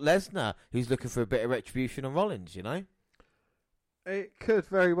actually Brock Lesnar who's looking for a bit of retribution on Rollins, It could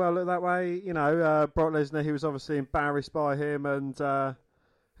very well look that way. Brock Lesnar, he was obviously embarrassed by him, and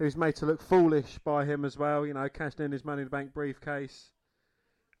he was made to look foolish by him as well, cashing in his Money in the Bank briefcase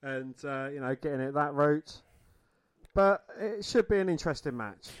and, getting it that route. But it should be an interesting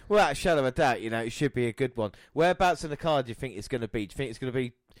match. Well, without a shadow of a doubt, it should be a good one. Whereabouts in the card do you think it's going to be? Do you think it's going to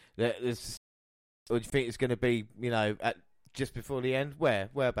be, or do you think it's going to be, at just before the end?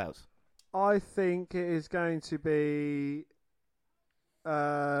 Whereabouts? I think it is going to be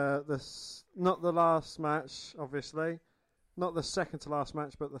not the last match, obviously. Not the second to last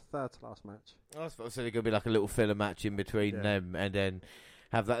match, but the third to last match. I was going to be like a little filler match in between them, and then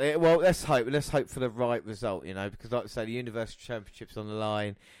have that. Well, let's hope. Let's hope for the right result, because like I say, the Universal Championship's on the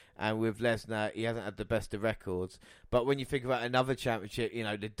line, and with Lesnar, he hasn't had the best of records. But when you think about another championship,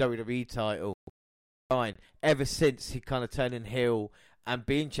 the WWE title, fine. Ever since he kind of turning heel and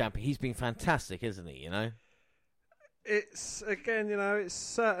being champion, he's been fantastic, isn't he? It's again, it's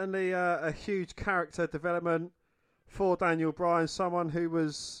certainly a huge character development for Daniel Bryan, someone who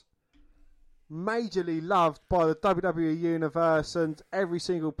was majorly loved by the WWE universe and every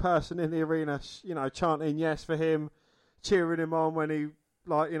single person in the arena, chanting yes for him, cheering him on when he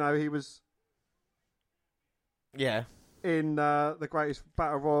was in the greatest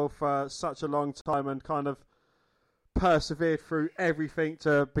battle royal for such a long time and kind of persevered through everything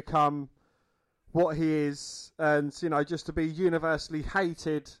to become what he is, and just to be universally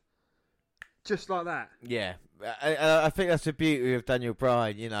hated just like that. Yeah, I think that's the beauty of Daniel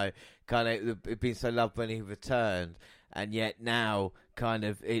Bryan, kind of being so loved when he returned, and yet now kind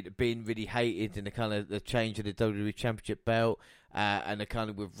of it being really hated in the kind of the change of the WWE Championship belt, and the kind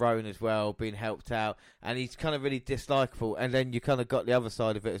of with Rowan as well being helped out, and he's kind of really dislikable. And then you kind of got the other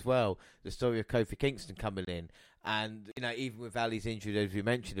side of it as well, the story of Kofi Kingston coming in, and even with Ali's injury, as we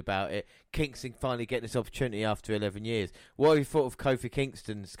mentioned about it, Kingston finally getting this opportunity after 11 years. What have you thought of Kofi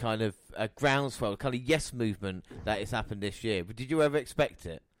Kingston's kind of groundswell, kind of yes movement that has happened this year? But did you ever expect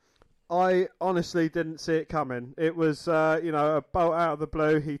it? I honestly didn't see it coming. It was, a bolt out of the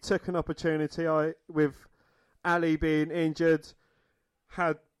blue. He took an opportunity with Ali being injured,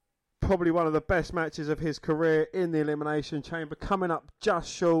 had probably one of the best matches of his career in the Elimination Chamber, coming up just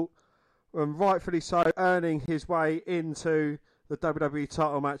short, and rightfully so, earning his way into the WWE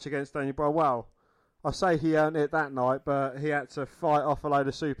title match against Daniel Bryan. Well, I say he earned it that night, but he had to fight off a load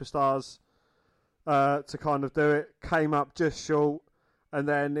of superstars to kind of do it. Came up just short, and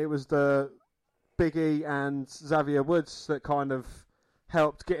then it was the Big E and Xavier Woods that kind of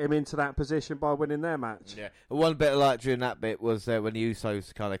helped get him into that position by winning their match. Yeah. One bit I liked during that bit was when the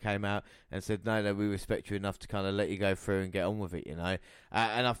Usos kind of came out and said, no, we respect you enough to kind of let you go through and get on with it, And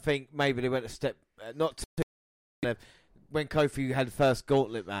I think maybe they went a step, not too... when Kofi had the first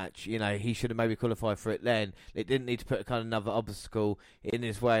gauntlet match, he should have maybe qualified for it then. It didn't need to put a kind of another obstacle in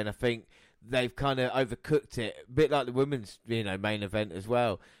his way, and I think they've kind of overcooked it, a bit like the women's, main event as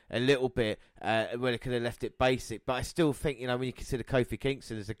well, a little bit, where they could have left it basic. But I still think, when you consider Kofi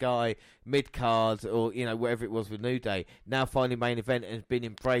Kingston as a guy mid-card or, whatever it was with New Day, now finally main event and has been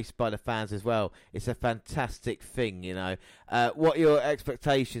embraced by the fans as well. It's a fantastic thing, What are your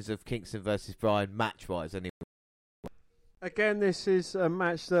expectations of Kingston versus Bryan match-wise, anyway? Again, this is a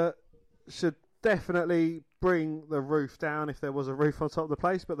match that should definitely bring the roof down if there was a roof on top of the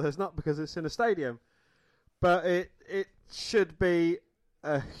place, but there's not because it's in a stadium. But it should be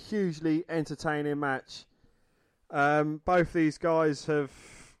a hugely entertaining match. Both these guys have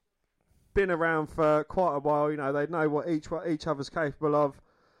been around for quite a while. They know what each other's capable of.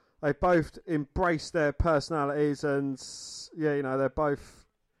 They both embrace their personalities, and they're both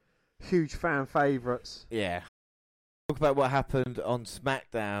huge fan favourites. Yeah. Talk about what happened on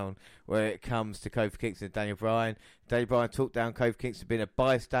SmackDown where it comes to Kofi Kingston and Daniel Bryan. Daniel Bryan talked down Kofi Kingston being a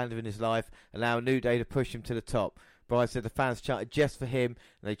bystander in his life, allowing New Day to push him to the top. Bryan said the fans chanted just for him,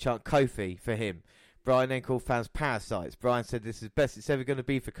 and they chant Kofi for him. Bryan then called fans parasites. Bryan said this is the best it's ever going to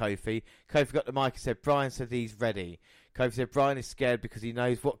be for Kofi. Kofi got the mic and said Bryan said he's ready. Kofi said Bryan is scared because he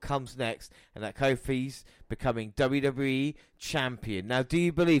knows what comes next and that Kofi's becoming WWE Champion. Now, do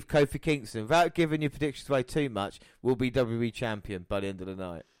you believe Kofi Kingston, without giving your predictions away too much, will be WWE Champion by the end of the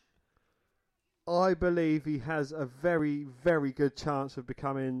night? I believe he has a very, very good chance of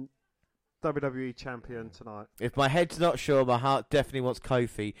becoming WWE Champion tonight. If my head's not sure, my heart definitely wants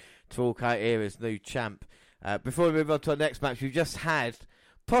Kofi to walk out here as new champ. Before we move on to our next match, we've just had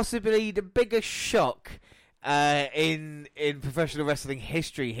possibly the biggest shock in professional wrestling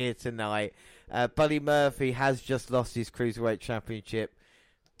history here tonight. Buddy Murphy has just lost his Cruiserweight Championship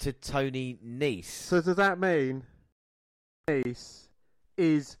to Tony Nese. So does that mean Nese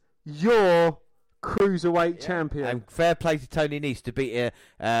is your Cruiserweight champion? And fair play to Tony Nese to beat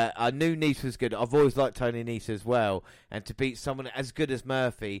I knew Nese was good. I've always liked Tony Nese as well. And to beat someone as good as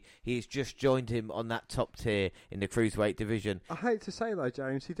Murphy, he's just joined him on that top tier in the Cruiserweight division. I hate to say though,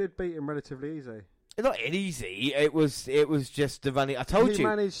 James, he did beat him relatively easy. Not easy. It was just the running. I told you. He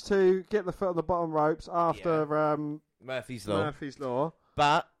managed to get the foot on the bottom ropes after Murphy's Law.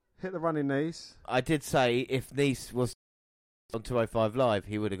 But hit the running knees. I did say if Nese was on 205 Live,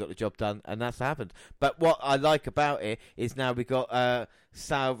 he would have got the job done, and that's happened. But what I like about it is now we got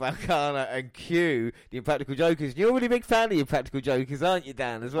Sal Valcana and Q, the Impractical Jokers. You're a really big fan of the Impractical Jokers, aren't you,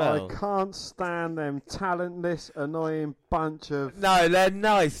 Dan, as well? I can't stand them talentless, annoying bunch of... No, they're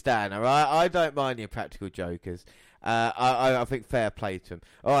nice, Dan, all right? I don't mind the Impractical Jokers. I think fair play to them.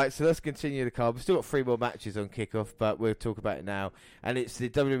 All right, so let's continue the card. We've still got 3 more matches on Kickoff, but we'll talk about it now. And it's the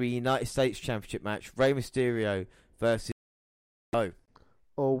WWE United States Championship match, Rey Mysterio versus...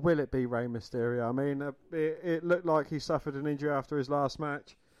 Or will it be Rey Mysterio? I mean, it looked like he suffered an injury after his last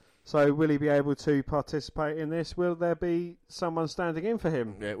match. So will he be able to participate in this? Will there be someone standing in for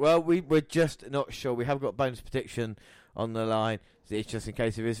him? Yeah, well, we're just not sure. We have got a bonus prediction on the line. It's just in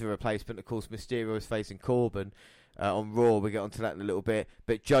case there is a replacement. Of course, Mysterio is facing Corbin on Raw. We'll get onto that in a little bit.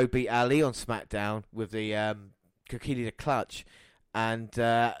 But Joe beat Ali on SmackDown with the Kokili the Clutch. And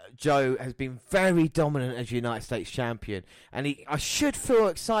Joe has been very dominant as United States Champion. And I should feel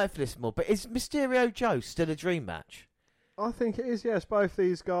excited for this more. But is Mysterio Joe still a dream match? I think it is, yes. Both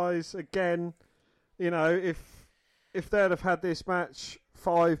these guys, again, if they'd have had this match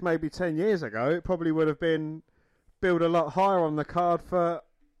 5, maybe 10 years ago, it probably would have been billed a lot higher on the card for,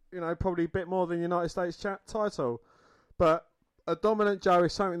 probably a bit more than United States title. But a dominant Joe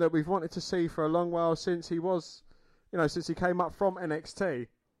is something that we've wanted to see for a long while since he was, since he came up from NXT.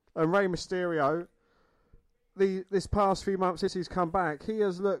 And Rey Mysterio, this past few months since he's come back, he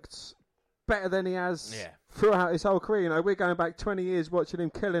has looked better than he has throughout his whole career. We're going back 20 years watching him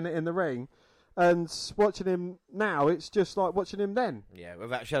killing it in the ring. And watching him now, it's just like watching him then. Yeah,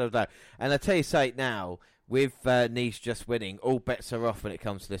 without a shadow of doubt. And I tell you straight now, with Nice just winning, all bets are off when it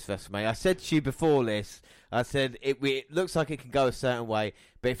comes to this WrestleMania. I said to you before this, I said it looks like it can go a certain way,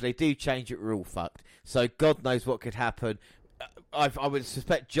 but if they do change it, we're all fucked. So God knows what could happen. I would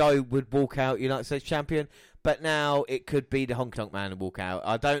suspect Joe would walk out United States champion, but now it could be the Honk Tonk Man and walk out.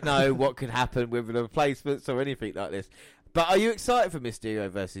 I don't know what could happen with the replacements or anything like this. But are you excited for Mysterio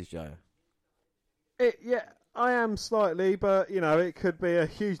versus Joe? Yeah, I am slightly, but, it could be a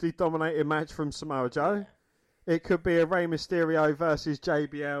hugely dominating match from Samoa Joe. It could be a Rey Mysterio versus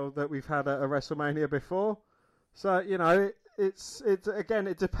JBL that we've had at a WrestleMania before. So,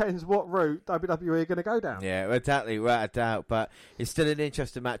 it depends what route WWE are going to go down. Yeah, exactly, without a doubt. But it's still an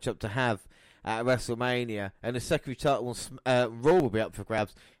interesting matchup to have at WrestleMania. And the secondary title on Raw will be up for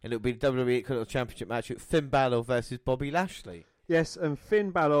grabs. And it'll be the WWE Intercontinental Championship match with Finn Balor versus Bobby Lashley. Yes, and Finn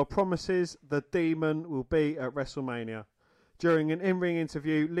Balor promises the Demon will be at WrestleMania. During an in-ring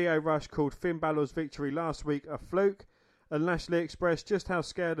interview, Lio Rush called Finn Balor's victory last week a fluke, and Lashley expressed just how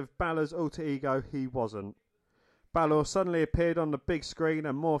scared of Balor's alter ego he wasn't. Balor suddenly appeared on the big screen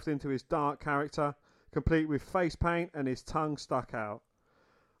and morphed into his dark character, complete with face paint and his tongue stuck out.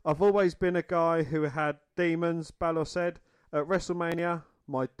 I've always been a guy who had demons, Balor said. At WrestleMania,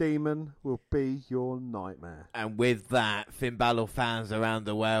 my demon will be your nightmare. And with that, Finn Balor fans around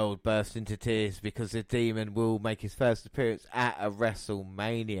the world burst into tears because the demon will make his first appearance at a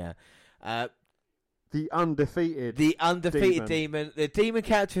WrestleMania. The undefeated demon. The demon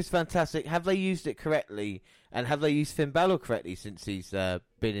character is fantastic. Have they used it correctly? And have they used Finn Balor correctly since he's been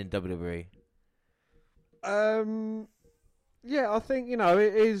in WWE? Yeah, I think,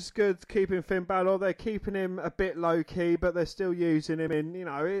 it is good keeping Finn Balor. They're keeping him a bit low-key, but they're still using him in,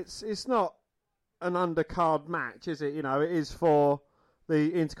 it's not an undercard match, is it? It is for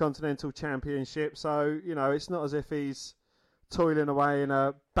the Intercontinental Championship, so, it's not as if he's toiling away in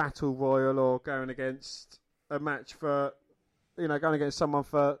a battle royal or going against a match for, going against someone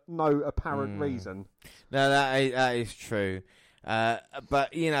for no apparent reason. No, that is true. But,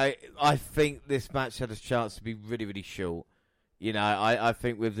 I think this match had a chance to be really, really short. I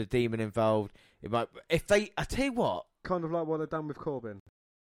think with the demon involved, it might. I tell you what, kind of like what they've done with Corbin.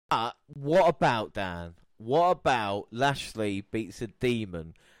 What about Dan? What about Lashley beats a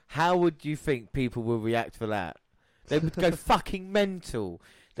demon? How would you think people will react for that? They would go fucking mental.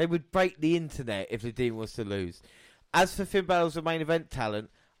 They would break the internet if the demon was to lose. As for Finn Balor's main event talent,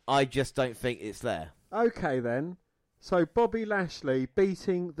 I just don't think it's there. Okay then. So Bobby Lashley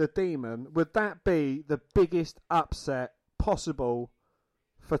beating the demon, would that be the biggest upset possible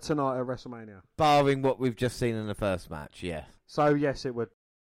for tonight at WrestleMania? Barring what we've just seen in the first match, yeah. So yes, it would.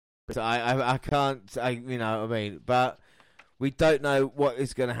 So I can't, you know what I mean? But we don't know what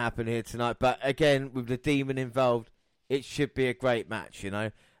is going to happen here tonight. But again, with the demon involved, it should be a great match,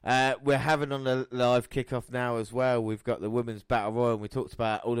 We're having on the live kickoff now as well. We've got the Women's Battle Royal, and we talked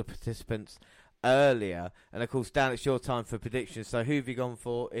about all the participants earlier. And of course, Dan, it's your time for predictions. So who have you gone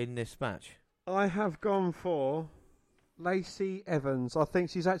for in this match? I have gone for Lacey Evans. I think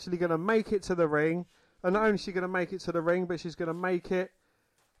she's actually going to make it to the ring. And not only is she going to make it to the ring, but she's going to make it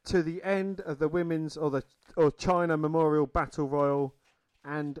to the end of the Women's or China Memorial Battle Royal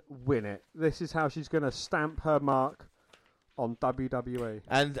and win it. This is how she's going to stamp her mark on WWE.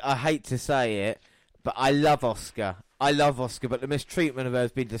 And I hate to say it, but I love Asuka. But the mistreatment of her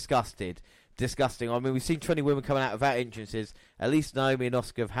has been disgusting. I mean, we've seen 20 women coming out without entrances. At least Naomi and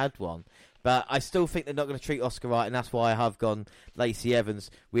Asuka have had one. But I still think they're not going to treat Asuka right, and that's why I have gone Lacey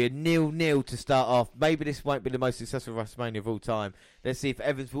Evans. We're 0-0 to start off. Maybe this won't be the most successful WrestleMania of all time. Let's see if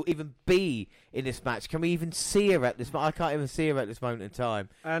Evans will even be in this match. Can we even see her at this moment? I can't even see her at this moment in time.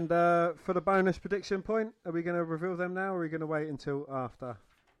 And for the bonus prediction point, are we going to reveal them now, or are we going to wait until after?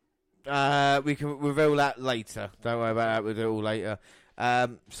 We can reveal that later. Don't worry about that. We'll do it all later.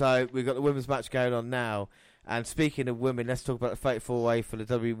 So we've got the women's match going on now. And speaking of women, let's talk about the Fatal 4-Way for the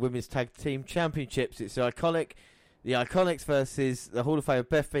WWE Women's Tag Team Championships. It's the Iconics versus the Hall of Fame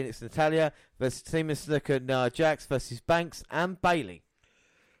Beth Phoenix and Natalya versus Team Snooker, Nia Jax versus Banks and Bayley.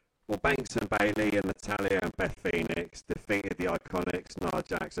 Well, Banks and Bayley and Natalya and Beth Phoenix defeated the Iconics, Nia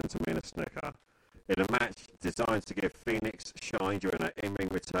Jax and Tamina Snuka in a match designed to give Phoenix shine during her in-ring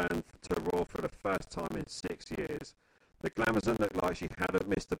return to Raw for the first time in 6 years. The Glamazon looked like she hadn't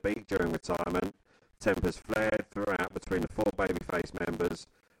missed a beat during retirement. Tempers flared throughout between the four babyface members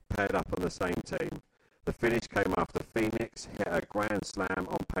paired up on the same team. The finish came after Phoenix hit a grand slam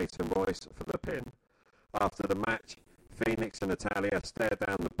on Peyton Royce for the pin. After the match, Phoenix and Natalia stared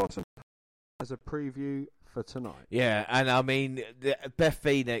down the bottom As a preview for tonight. Yeah, and I mean, Beth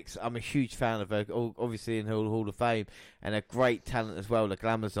Phoenix, I'm a huge fan of her, obviously in the Hall of Fame, and a great talent as well, the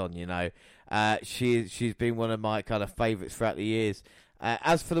Glamazon, you know. She's been one of my kind of favourites throughout the years.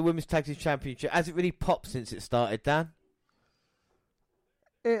 As for the Women's Tag Team Championship, has it really popped since it started, Dan?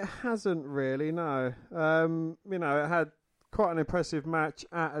 It hasn't really, no. You know, it had quite an impressive match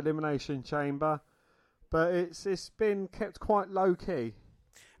at Elimination Chamber, but it's been kept quite low-key.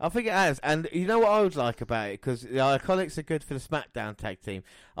 I think it has, and you know what I would like about it, because the Iconics are good for the SmackDown tag team.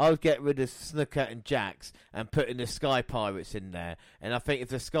 I would get rid of Snooker and Jax and put in the Sky Pirates in there, and I think if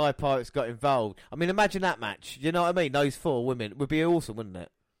the Sky Pirates got involved, I mean, imagine that match, you know what I mean? Those four women would be awesome, wouldn't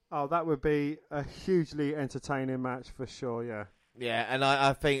it? Oh, that would be a hugely entertaining match for sure, yeah. Yeah, and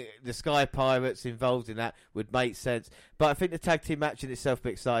I think the Sky Pirates involved in that would make sense, but I think the tag team match in itself would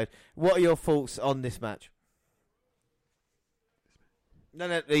be exciting. What are your thoughts on this match?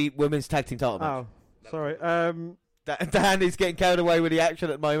 No, the women's tag team title match. Oh, sorry. Dan is getting carried away with the action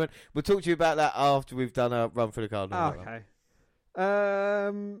at the moment. We'll talk to you about that after we've done a run through the card. Okay.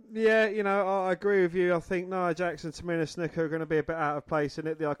 Yeah, you know, I agree with you. I think Nia Jax and Tamina Snuka are going to be a bit out of place in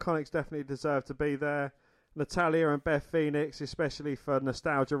it. The Iconics definitely deserve to be there. Natalia and Beth Phoenix, especially for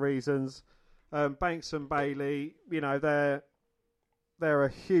nostalgia reasons. Banks and Bailey, you know, they're a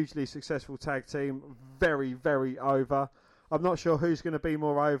hugely successful tag team. Very, very over. I'm not sure who's going to be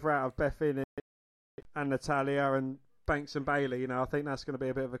more over out of Beth Phoenix and Natalia and Banks and Bailey. You know, I think that's going to be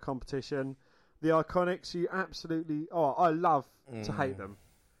a bit of a competition. The Iconics, you absolutely... Oh, I love to hate them.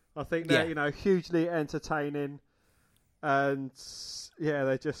 I think they're, you know, hugely entertaining. And, yeah,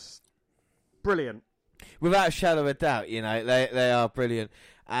 they're just brilliant. Without a shadow of a doubt, you know, they are brilliant.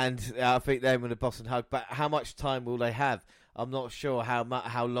 And I think they're in the Boston Hug. But how much time will they have? I'm not sure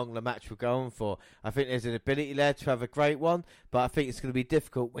how long the match will go on for. I think there's an ability there to have a great one, but I think it's going to be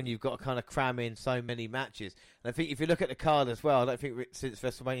difficult when you've got to kind of cram in so many matches. And I think if you look at the card as well, I don't think since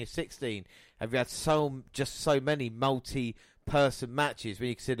WrestleMania 16 have you had so many multi-person matches when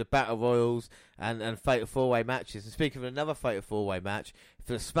you consider Battle Royals and Fatal 4-Way matches. And speaking of another Fatal 4-Way match,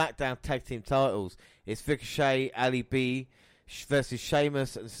 for the SmackDown Tag Team titles, it's Ricochet, Ali B versus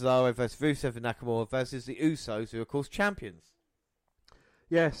Sheamus and Cesaro versus Rusev and Nakamura versus the Usos, who are of course champions.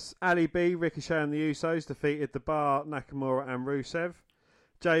 Yes, Ali B, Ricochet and the Usos defeated The Bar, Nakamura and Rusev.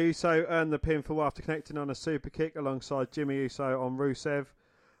 Jey Uso earned the pinfall after connecting on a super kick alongside Jimmy Uso on Rusev.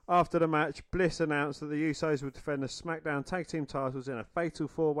 After the match, Bliss announced that the Usos would defend the SmackDown Tag Team titles in a Fatal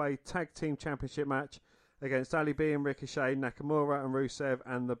 4-Way Tag Team Championship match against Ali B and Ricochet, Nakamura and Rusev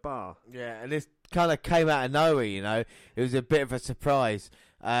and The Bar. Yeah, and this kind of came out of nowhere, you know. It was a bit of a surprise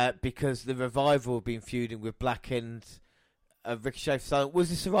because the Revival have been feuding with Black and Ricochet. So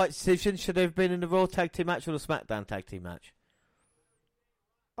was this the right decision? Should they have been in the Raw Tag Team match or the SmackDown Tag Team match?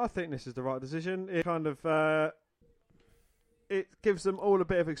 I think this is the right decision. It kind of it gives them all a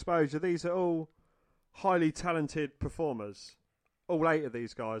bit of exposure. These are all highly talented performers. All 8 of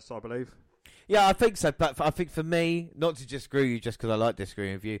these guys, I believe. Yeah, I think so. But I think for me, not to disagree with you just because I like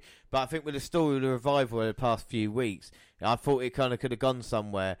disagreeing with you, but I think with the story of the Revival in the past few weeks, I thought it kind of could have gone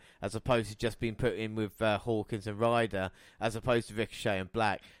somewhere as opposed to just being put in with Hawkins and Ryder as opposed to Ricochet and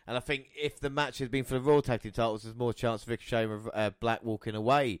Black. And I think if the match had been for the Raw Tag Team titles, there's more chance of Ricochet and Black walking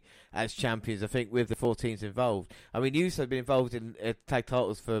away as champions, I think, with the 4 teams involved. I mean, Usos have been involved in tag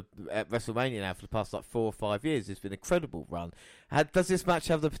titles for WrestleMania now for the past 4 or 5 years. It's been an incredible run. Does this match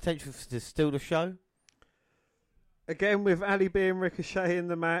have the potential to steal the show? Again, with Ali B and Ricochet in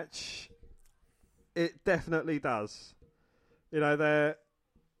the match, it definitely does. You know,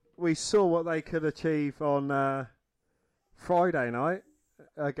 we saw what they could achieve on Friday night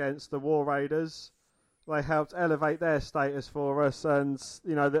against the War Raiders. They helped elevate their status for us, and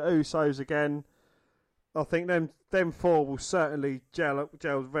you know the Usos again. I think them 4 will certainly gel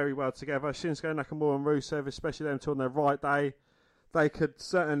very well together. Shinsuke Nakamura and Rusev, especially them 2 on their right day, they could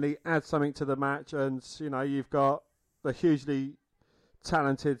certainly add something to the match. And you know you've got the hugely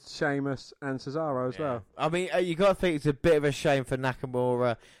talented Sheamus and Cesaro as well. I mean, you got to think it's a bit of a shame for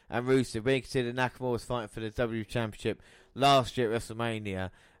Nakamura and Rusev. We consider Nakamura was fighting for the W Championship last year at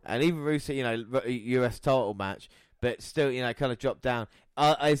WrestleMania, and even Rusev, you know, US title match, but still, you know, kind of dropped down.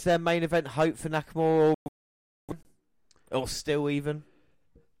 Is there main event hope for Nakamura or still even?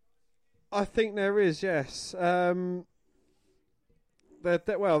 I think there is, yes. They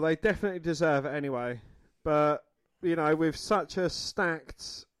definitely deserve it anyway, but you know, with such a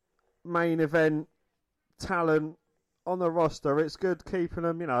stacked main event talent on the roster. It's good keeping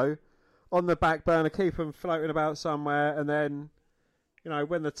them, on the back burner, keep them floating about somewhere, and then,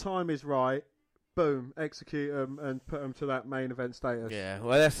 when the time is right, boom, execute them and put them to that main event status. Yeah,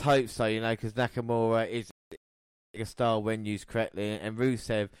 well, let's hope so, because Nakamura is a star when used correctly, and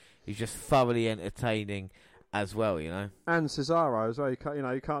Rusev is just thoroughly entertaining as well, And Cesaro as well.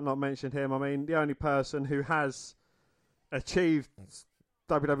 You can't not mention him. I mean, the only person who has achieved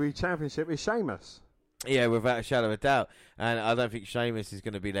WWE Championship is Sheamus. Yeah, without a shadow of a doubt. And I don't think Sheamus is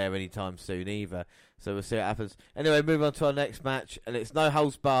going to be there anytime soon either. So we'll see what happens. Anyway, move on to our next match. And it's no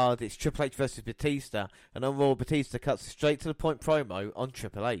holds barred. It's Triple H versus Batista. And on Raw, Batista cuts straight to the point promo on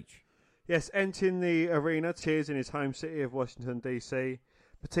Triple H. Yes, entering the arena, cheers in his home city of Washington, D.C.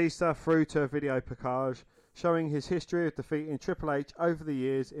 Batista threw to a video package showing his history of defeating Triple H over the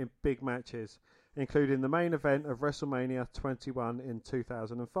years in big matches, including the main event of WrestleMania 21 in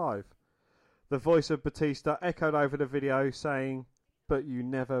 2005. The voice of Batista echoed over the video saying, "But you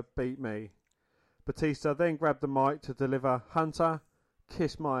never beat me." Batista then grabbed the mic to deliver "Hunter,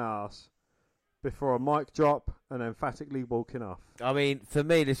 kiss my ass," before a mic drop and emphatically walking off. I mean, for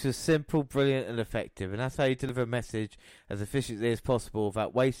me, this was simple, brilliant, and effective. And that's how you deliver a message as efficiently as possible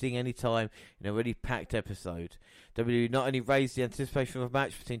without wasting any time in a really packed episode. WWE not only raised the anticipation of a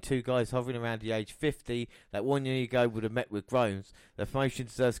match between two guys hovering around the age 50 that 1 year ago would have met with groans, the promotion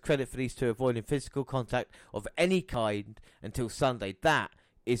deserves credit for these two avoiding physical contact of any kind until Sunday. That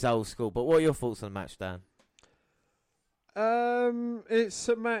is old school. But what are your thoughts on the match, Dan? It's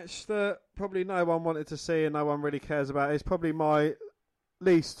a match that probably no one wanted to see and no one really cares about. It's probably my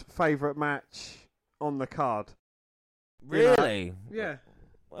least favourite match on the card. Really? Yeah.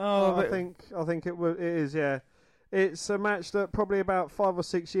 Oh, I think it is. Yeah. It's a match that probably about 5 or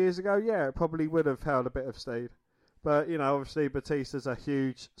 6 years ago, it probably would have held a bit of steam. But, obviously Batista's a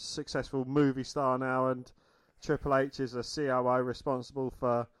huge, successful movie star now, and Triple H is a COO responsible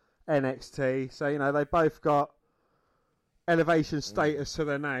for NXT. So, they both got elevation status to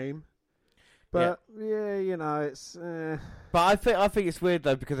their name. But, it's... But I think it's weird,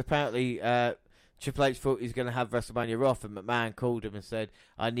 though, because apparently Triple H thought he was going to have WrestleMania off, and McMahon called him and said,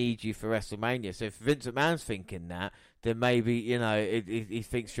 "I need you for WrestleMania." So if Vince McMahon's thinking that, then maybe, he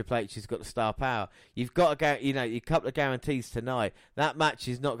thinks Triple H has got the star power. You've got a couple of guarantees tonight. That match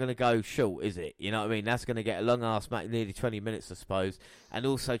is not going to go short, is it? You know what I mean? That's going to get a long-ass match, nearly 20 minutes, I suppose. And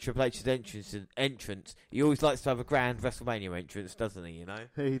also Triple H's entrance, he always likes to have a grand WrestleMania entrance, doesn't he,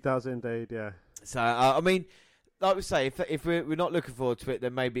 He does indeed, yeah. So, I mean... Like we say, if we're not looking forward to it,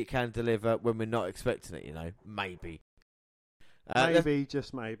 then maybe it can deliver when we're not expecting it, Maybe.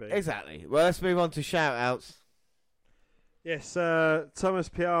 Just maybe. Exactly. Well, let's move on to shout-outs. Yes, Thomas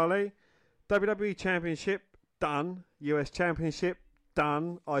Piali, WWE Championship, done. US Championship,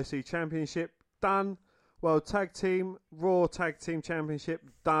 done. IC Championship, done. World Tag Team, Raw Tag Team Championship,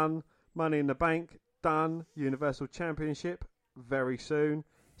 done. Money in the Bank, done. Universal Championship, very soon.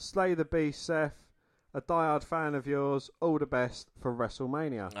 Slay the Beast, Seth. A diehard fan of yours, all the best for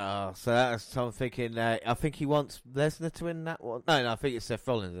WrestleMania. Oh, so that's so I'm thinking. I think he wants Lesnar to win that one. No, I think it's Seth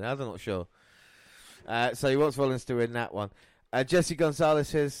Rollins. I'm not sure. So he wants Rollins to win that one. Jesse Gonzalez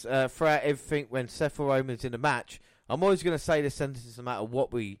says, throughout everything, when Seth or Roman's in a match, I'm always going to say this sentence no matter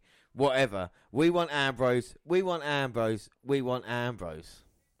whatever. We want Ambrose. We want Ambrose. We want Ambrose.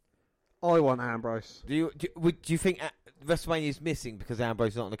 I want Ambrose. Do you think WrestleMania is missing because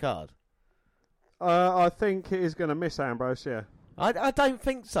Ambrose is not on the card? I think it is going to miss Ambrose, yeah. I don't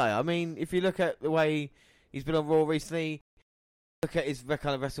think so. I mean, if you look at the way he's been on Raw recently, look at his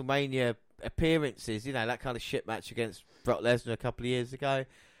kind of WrestleMania appearances, that kind of shit match against Brock Lesnar a couple of years ago.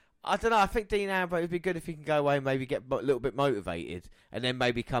 I don't know. I think Dean Ambrose would be good if he can go away and maybe get a little bit motivated and then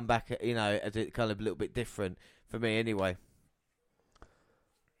maybe come back, as a kind of a little bit different for me anyway.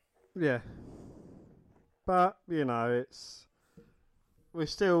 Yeah. But, it's...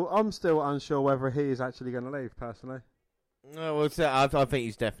 I'm still unsure whether he is actually going to leave, personally. No, well, I think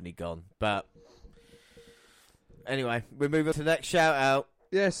he's definitely gone. But anyway, we move on to the next shout out.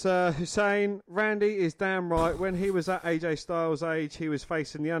 Yes, Hussein, Randy is damn right. When he was at AJ Styles' age, he was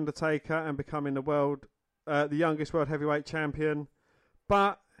facing The Undertaker and becoming the youngest world heavyweight champion.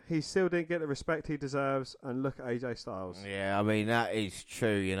 But he still didn't get the respect he deserves. And look at AJ Styles. Yeah, I mean, that is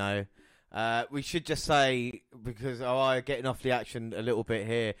true, We should just say, because I'm getting off the action a little bit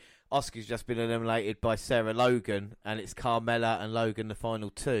here, Oscar's just been eliminated by Sarah Logan, and it's Carmella and Logan the final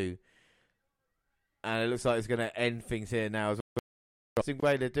two. And it looks like it's going to end things here now as well. Interesting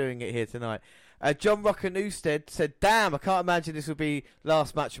way they're doing it here tonight. John Rocker Newstead said, "Damn, I can't imagine this will be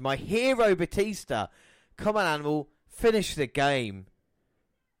last match of my hero Batista. Come on, Animal, finish the game."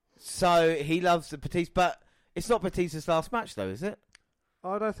 So he loves the Batista, but it's not Batista's last match, though, is it?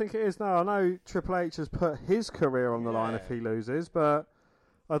 I don't think it is now. I know Triple H has put his career on the line if he loses, but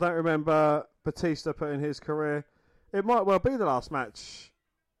I don't remember Batista putting his career. It might well be the last match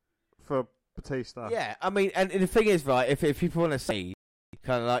for Batista. Yeah, I mean, and the thing is, right, if people want to say,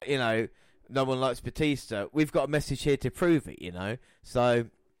 kind of like, you know, no one likes Batista, we've got a message here to prove it, you know? So,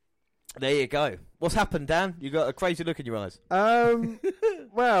 there you go. What's happened, Dan? You got a crazy look in your eyes.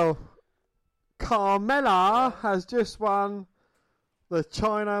 Well, Carmella has just won the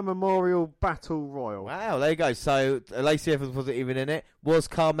China Memorial Battle Royal. Wow, there you go. So, Lacey Evans wasn't even in it. Was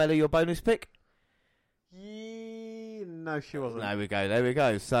Carmella your bonus pick? No, she wasn't. There we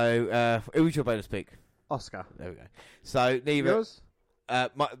go. So, who was your bonus pick? Oscar. There we go. So, neither... Yours?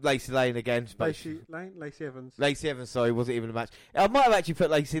 Lacey Lane again. Lacey Evans. Lacey Evans, sorry, wasn't even a match. I might have actually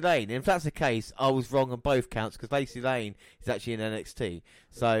put Lacey Lane. If that's the case, I was wrong on both counts because Lacey Lane is actually in NXT.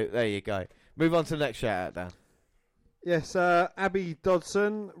 So, there you go. Move on to the next shout-out, Dan. Yes, Abby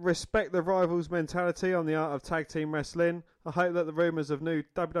Dodson, respect the rivals mentality on the art of tag team wrestling. I hope that the rumours of new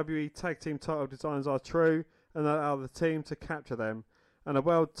WWE tag team title designs are true and that are the team to capture them. And a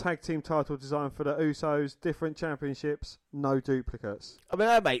world tag team title design for the Usos, different championships, no duplicates. I mean,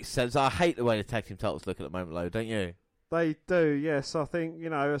 that makes sense. I hate the way the tag team titles look at the moment, though, don't you? They do, yes. I think, you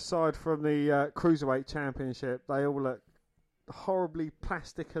know, aside from the Cruiserweight Championship, they all look horribly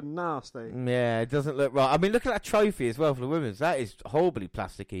plastic and nasty. Yeah, it doesn't look right. I mean, look at that trophy as well for the women's. That is horribly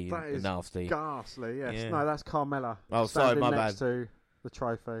plasticky That and is nasty. Ghastly, yes. Yeah. No, that's Carmella. Oh, sorry, my next bad. to the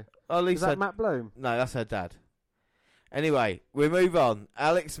trophy. Oh, at least Is that Matt Bloom? No, that's her dad. Anyway, we move on.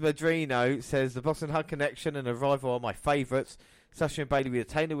 Alex Madrino says the Boston Hug Connection and Arrival are my favourites. Sasha and Bayley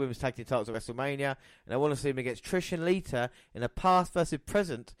retain the women's tag team titles at WrestleMania, and I want to see them against Trish and Lita in a past versus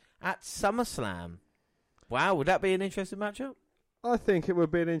present at SummerSlam. Wow, would that be an interesting matchup? I think it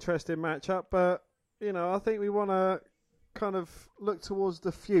would be an interesting matchup, but, you know, I think we want to kind of look towards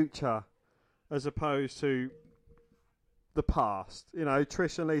the future as opposed to the past. You know,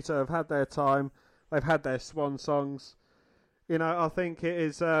 Trish and Lita have had their time. They've had their swan songs. You know, I think it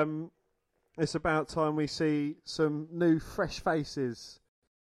is. It's about time we see some new, fresh faces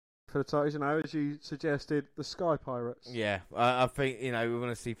for the titles. You know, as you suggested, the Sky Pirates. Yeah, I think, you know, we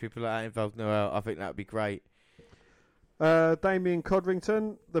want to see people like that involved. No, I think that would be great. Damien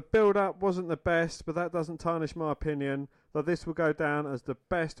Codrington, the build-up wasn't the best, but that doesn't tarnish my opinion that this will go down as the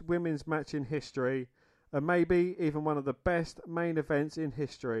best women's match in history, and maybe even one of the best main events in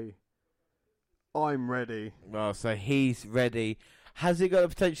history. I'm ready. Well, so he's ready. Has it got the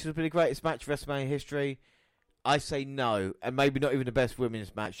potential to be the greatest match of WrestleMania history? I say no, and maybe not even the best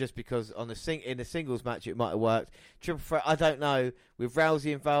women's match, just because on in the singles match it might have worked. Triple threat, I don't know. With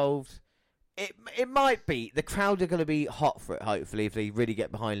Rousey involved, it might be. The crowd are going to be hot for it, hopefully, if they really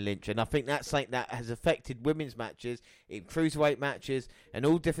get behind Lynch. And I think that's something that has affected women's matches, in cruiserweight matches, and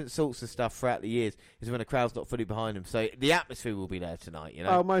all different sorts of stuff throughout the years, is when the crowd's not fully behind them. So the atmosphere will be there tonight, you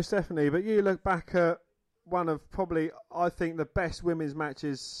know? Oh, most definitely. But you look back at one of probably, I think, the best women's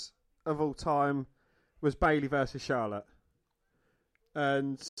matches of all time was Bayley versus Charlotte.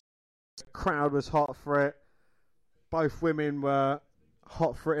 And the crowd was hot for it. Both women were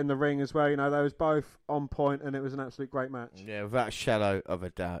hot for it in the ring as well. You know, they was both on point, and it was an absolute great match. Yeah, without a shadow of a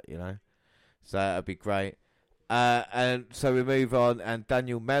doubt, you know. So that'd be great. And so we move on, and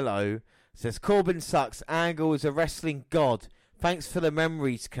Daniel Mello says, Corbin sucks. Angle is a wrestling god. Thanks for the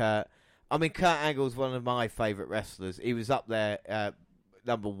memories, Kurt. I mean, Kurt Angle's one of my favourite wrestlers. He was up there,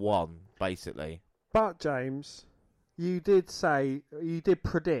 number one, basically. But, James, you did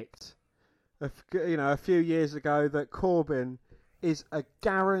predict, a few years ago that Corbin is a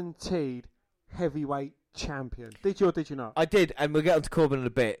guaranteed heavyweight champion. Did you or did you not? I did, and we'll get on to Corbin in a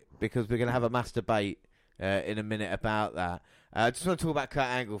bit, because we're going to have a mass debate in a minute about that. I just want to talk about Kurt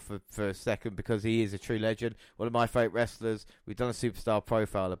Angle for a second, because he is a true legend, one of my favourite wrestlers. We've done a superstar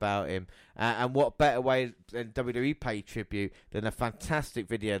profile about him. And what better way than WWE pay tribute than a fantastic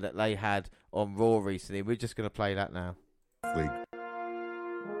video that they had on Raw recently. We're just going to play that now.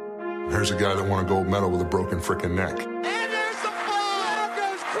 Here's a guy that won a gold medal with a broken frickin' neck. And there's the fall!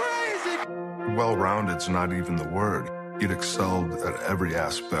 Goes crazy! Well-rounded's not even the word. He'd excelled at every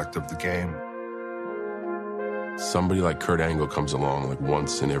aspect of the game. Somebody like Kurt Angle comes along like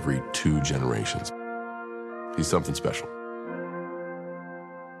once in every 2 generations. He's something special.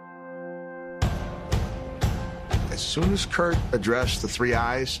 As soon as Kurt addressed the 3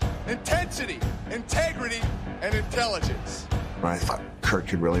 I's, Intensity, integrity, and intelligence. I thought Kurt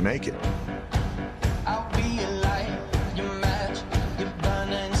could really make it. I'll be your light, your match, your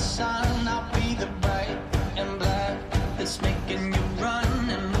burning sun. I'll be the bright and black that's making you run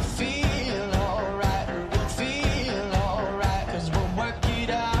and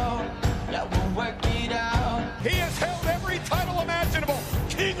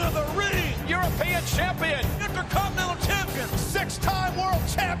WrestleMania champion, Intercontinental champion, 6-time world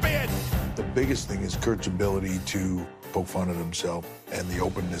champion. The biggest thing is Kurt's ability to poke fun at himself and the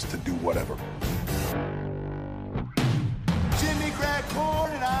openness to do whatever. Jimmy grabbed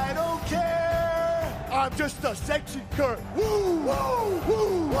corn and I don't care. I'm just a sexy Kurt. Woo, woo,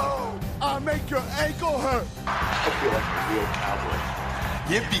 woo, woo. I'll make your ankle hurt. I feel like a real cowboy.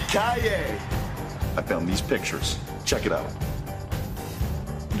 Yippee-ki-yay. I found these pictures. Check it out.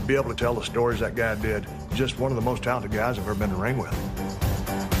 To be able to tell the stories that guy did, just one of the most talented guys I've ever been in the ring with.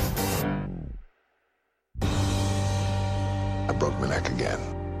 I broke my neck again.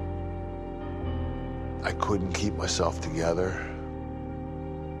 I couldn't keep myself together,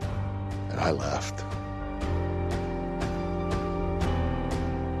 and I left.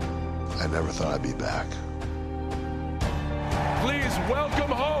 I never thought I'd be back. Please welcome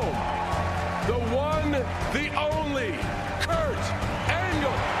home the one, the only, Kurt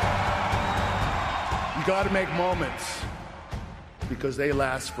Angle. You got to make moments because they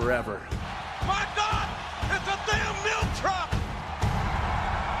last forever. My God, it's a damn milk truck.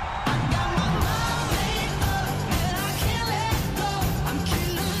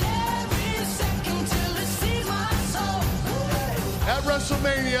 At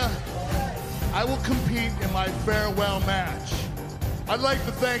WrestleMania, I will compete in my farewell match. I'd like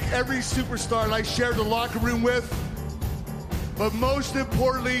to thank every superstar I shared the locker room with, but most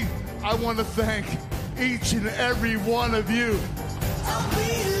importantly, I want to thank each and every one of you. I'll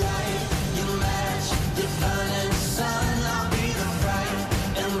be like your match, your burning sun. I'll be the bright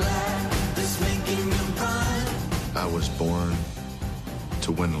and black that's making you run. I was born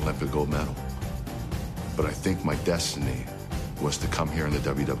to win an Olympic gold medal, but I think my destiny was to come here in the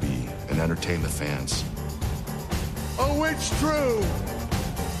WWE and entertain the fans. Oh, it's true.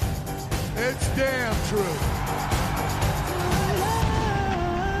 It's damn true.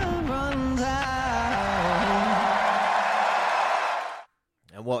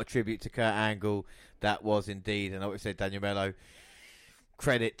 And what a tribute to Kurt Angle that was indeed. And like we said, Daniel Mello,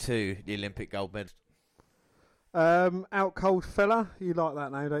 credit to the Olympic gold medal. Out cold fella, you like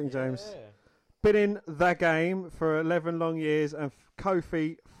that name, don't you, James? Yeah. Been in the game for 11 long years, and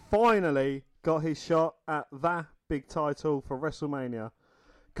Kofi finally got his shot at that big title for WrestleMania.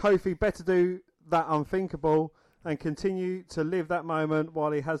 Kofi better do that unthinkable and continue to live that moment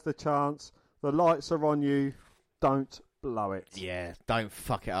while he has the chance. The lights are on you. Don't blow it. Yeah, don't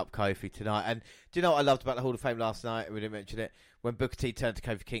fuck it up, Kofi, tonight. And do you know what I loved about the Hall of Fame last night? We didn't mention it. When Booker T turned to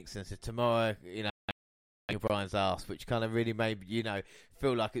Kofi Kingston and said, tomorrow, Brian's ass, which kind of really made,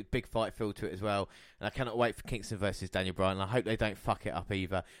 feel like a big fight feel to it as well. And I cannot wait for Kingston versus Daniel Bryan. And I hope they don't fuck it up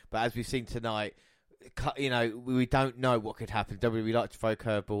either. But as we've seen tonight, we don't know what could happen. WWE like to throw a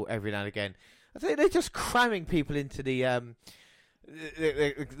curveball every now and again. I think they're just cramming people into the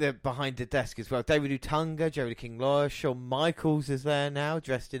behind the desk as well. David Utunga, Jerry the King Lawler, Shawn Michaels is there now,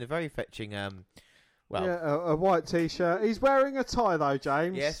 dressed in a very fetching a white t-shirt. He's wearing a tie though,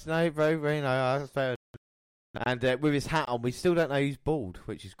 James. Yes, no, very, very no. That's fair. And with his hat on, we still don't know who's bald,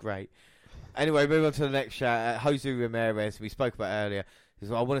 which is great. Anyway, move on to the next shout. Jose Ramirez, we spoke about earlier. He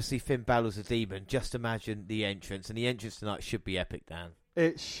said, I want to see Finn Balor as a demon. Just imagine the entrance. And the entrance tonight should be epic, Dan.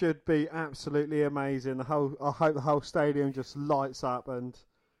 It should be absolutely amazing. I hope the whole stadium just lights up and,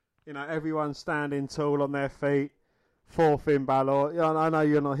 everyone's standing tall on their feet for Finn Balor. I know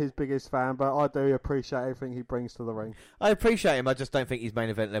you're not his biggest fan, but I do appreciate everything he brings to the ring. I appreciate him. I just don't think he's main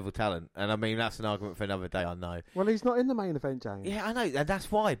event level talent. And I mean, that's an argument for another day, I know. Well, he's not in the main event, James. Yeah, I know. And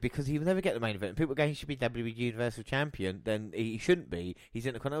that's why, because he will never get the main event. People go, he should be WWE Universal Champion. Then he shouldn't be. He's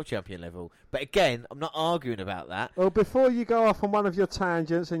Intercontinental Champion level. But again, I'm not arguing about that. Well, before you go off on one of your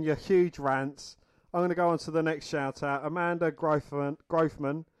tangents and your huge rants, I'm going to go on to the next shout out. Amanda Grothman.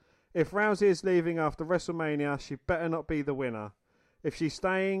 If Rousey is leaving after WrestleMania, she better not be the winner. If she's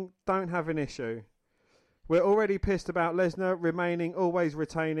staying, don't have an issue. We're already pissed about Lesnar remaining, always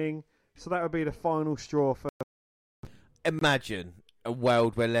retaining, so that would be the final straw for... Imagine a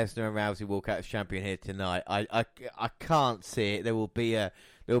world where Lesnar and Rousey walk out as champion here tonight. I can't see it. There will be a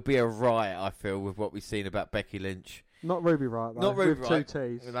riot, I feel, with what we've seen about Becky Lynch. Not Ruby Riott, though. Not Ruby Riott.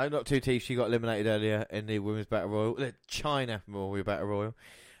 2 T's. No, not 2 T's. She got eliminated earlier in the Women's Battle Royal. The China Memorial Battle Royal.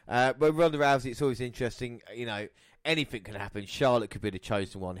 But Ronda Rousey, it's always interesting. Anything can happen. Charlotte could be the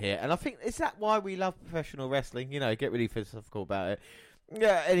chosen one here. And I think, is that why we love professional wrestling? Get really philosophical about it.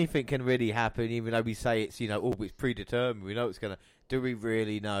 Yeah, anything can really happen, even though we say it's, it's predetermined. We know it's going to... Do we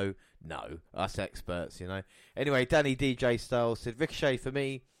really know? No. Us experts, Anyway, Danny DJ Styles said, Ricochet, for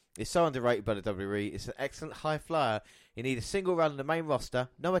me, is so underrated by the WWE. It's an excellent high flyer. You need a single run on the main roster,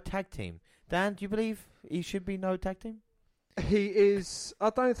 no a tag team. Dan, do you believe he should be no tag team? He is. I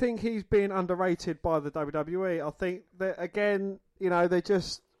don't think he's being underrated by the WWE. I think that, again, they're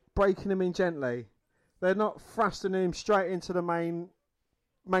just breaking him in gently. They're not thrusting him straight into the main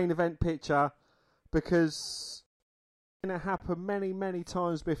event picture, because it's going to happen many, many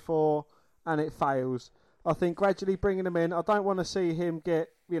times before and it fails. I think gradually bringing him in, I don't want to see him get,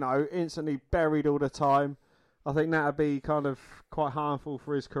 instantly buried all the time. I think that would be kind of quite harmful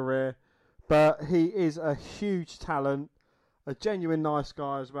for his career. But he is a huge talent, a genuine nice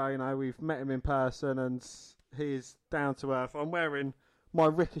guy as well. We've met him in person and he is down to earth. I'm wearing my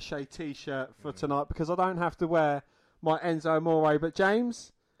Ricochet t-shirt for tonight because I don't have to wear my Enzo Amore. But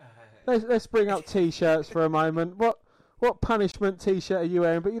James, let's bring up t-shirts for a moment. What punishment t-shirt are you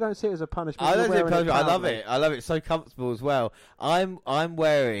wearing? But you don't see it as a punishment. I don't see it as punishment. I love it. I love it. It's so comfortable as well. I'm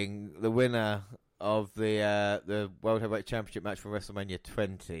wearing the winner of the World Heavyweight Championship match from WrestleMania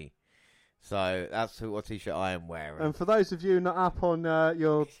 20. So that's what t-shirt I am wearing. And for those of you not up on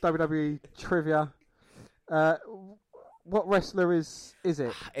your WWE trivia, what wrestler is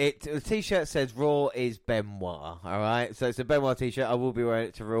it? The t-shirt says Raw is Benoit. All right, so it's a Benoit t-shirt. I will be wearing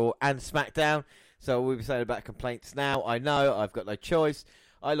it to Raw and SmackDown. So we'll be saying about complaints now. I know I've got no choice.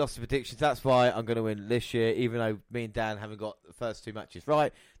 I lost the predictions. That's why I'm going to win this year, even though me and Dan haven't got the first two matches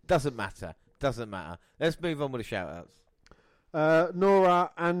right. Doesn't matter. Let's move on with the shout-outs. Nora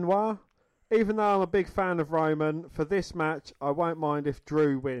Anwar. Even though I'm a big fan of Roman, for this match, I won't mind if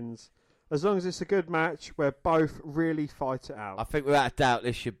Drew wins. As long as it's a good match where both really fight it out. I think without a doubt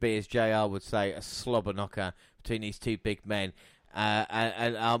this should be, as JR would say, a slobber knocker between these two big men.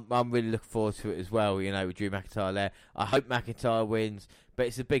 And I'm really looking forward to it as well, with Drew McIntyre there. I hope McIntyre wins, but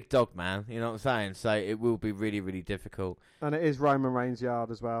it's a big dog, man. You know what I'm saying? So it will be really, really difficult. And it is Roman Reigns'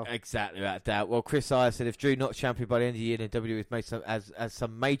 yard as well. Exactly, without a doubt. Well, Chris Iyer said if Drew not champion by the end of the year, then WWE has made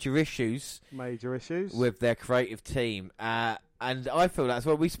some major issues. Major issues? With their creative team. And I feel that's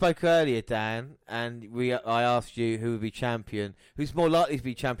what we spoke earlier, Dan, and I asked you who would be champion, who's more likely to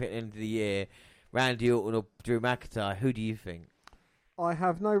be champion at the end of the year, Randy Orton or Drew McIntyre. Who do you think? I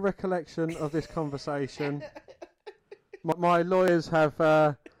have no recollection of this conversation. My lawyers have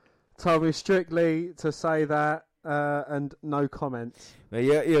told me strictly to say that, and no comments. Well,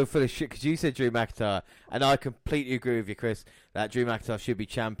 you're full of shit because you said Drew McIntyre, and I completely agree with you, Chris, that Drew McIntyre should be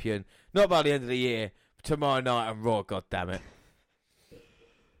champion, not by the end of the year, but tomorrow night on Raw, goddammit.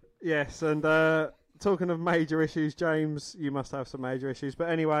 Yes, and talking of major issues, James, you must have some major issues. But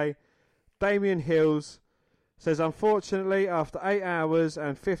anyway, Damian Hills says, unfortunately, after 8 hours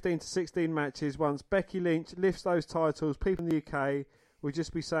and 15 to 16 matches, once Becky Lynch lifts those titles, people in the UK will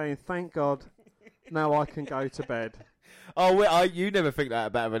just be saying, thank God, now I can go to bed. Oh, you never think that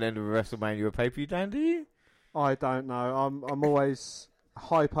about an end of a WrestleMania pay-per-view, Dan, do you? I don't know. I'm always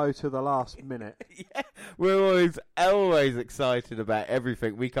hypo to the last minute. Yeah, we're always excited about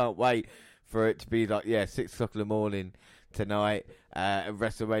everything. We can't wait for it to be 6 o'clock in the morning tonight.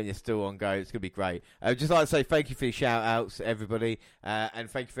 WrestleMania still ongoing. It's going to be great. I'd just like to say thank you for your shout-outs, everybody, and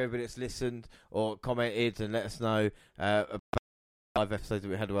thank you for everybody that's listened or commented and let us know about 5 episodes that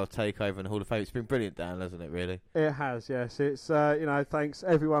we had a World Takeover and Hall of Fame. It's been brilliant, Dan, hasn't it, really? It has, yes. It's, thanks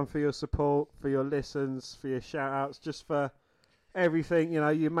everyone for your support, for your listens, for your shout-outs, just for everything.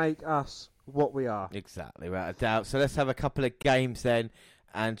 You make us what we are. Exactly, without a doubt. So let's have a couple of games then,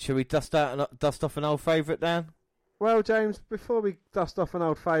 and shall we dust off an old favourite, Dan? Well, James, before we dust off an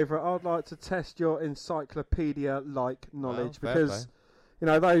old favourite, I'd like to test your encyclopedia-like knowledge because,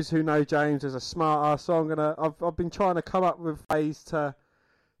 those who know James is a smart ass. So I've been trying to come up with ways to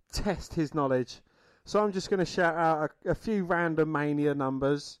test his knowledge. So I'm just going to shout out a few random Mania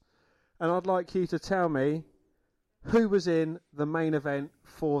numbers, and I'd like you to tell me who was in the main event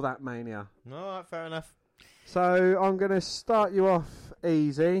for that Mania. All right, fair enough. So I'm going to start you off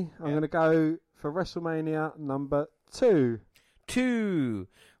easy. I'm going to go for WrestleMania number 2.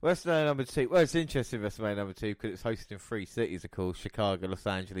 WrestleMania number 2. Well, it's interesting, WrestleMania number 2, because it's hosted in 3 cities, of course, Chicago, Los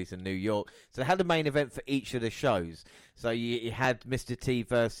Angeles, and New York. So they had a main event for each of the shows. So you had Mr. T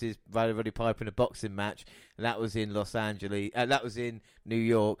versus Roddy Piper in a boxing match, and that was in Los Angeles. That was in New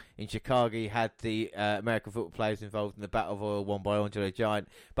York. In Chicago, you had the American football players involved in the Battle Royal won by Andre the Giant.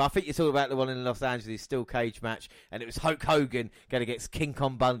 But I think you're talking about the one in Los Angeles, steel cage match, and it was Hulk Hogan going against King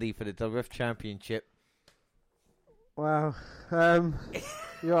Kong Bundy for the WWF Championship. Wow.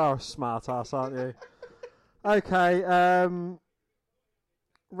 You are a smart ass, aren't you? Okay,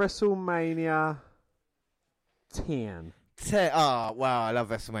 WrestleMania 10. Oh, wow, I love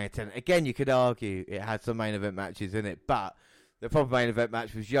WrestleMania 10. Again, you could argue it had some main event matches in it, but the proper main event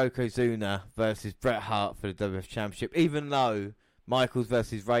match was Yokozuna versus Bret Hart for the WWF Championship, even though Michaels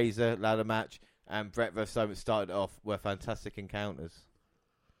versus Razor ladder match and Brett versus Owens started off were fantastic encounters.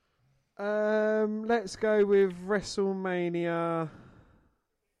 Let's go with WrestleMania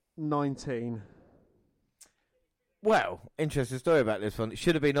 19. Well, interesting story about this one. It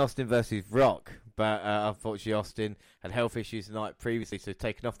should have been Austin versus Rock, but unfortunately Austin had health issues the night previously, so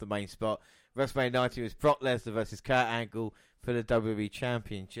taken off the main spot. WrestleMania 19 was Brock Lesnar versus Kurt Angle for the WWE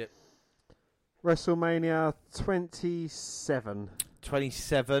Championship. WrestleMania 27.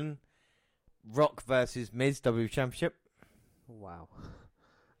 27, Rock versus Miz, WWE Championship. Wow.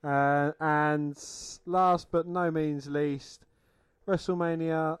 And last but no means least,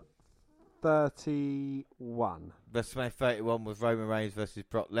 WrestleMania 31. WrestleMania 31 was Roman Reigns versus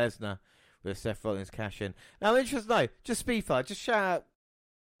Brock Lesnar with Seth Rollins cash in. Now, I'm interested to know, just Speedfire, just shout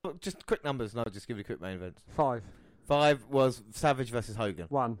out, just quick numbers, and I'll just give you a quick main event. 5. 5 was Savage versus Hogan.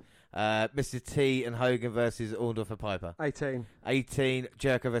 1. Mr. T and Hogan versus Orndorff and Piper. 18. 18,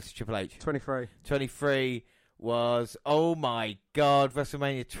 Jericho versus Triple H. 23. 23 was, oh my God,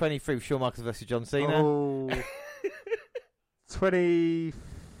 WrestleMania 23 with Shawn Michaels versus John Cena. Oh.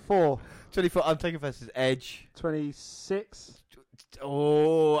 24. 24, Undertaker versus Edge. 26.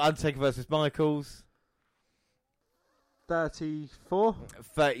 Oh, Undertaker versus Michaels. 34.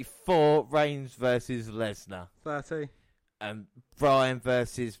 34, Reigns versus Lesnar. 30. And Bryan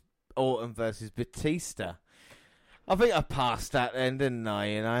versus Orton versus Batista. I think I passed that then, didn't I,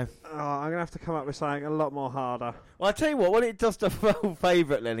 you know? Oh, I'm going to have to come up with something a lot more harder. Well, I tell you what, when it does the full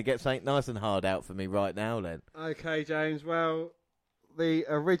favourite, then it gets something nice and hard out for me right now, then. Okay, James. Well, the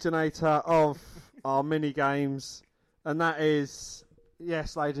originator of our mini games, and that is,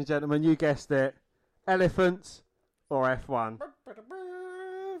 yes, ladies and gentlemen, you guessed it, elephant or F1.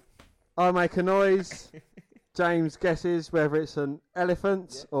 I make a noise. James guesses whether it's an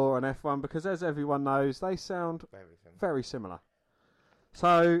elephant or an F1, because as everyone knows, they sound very similar.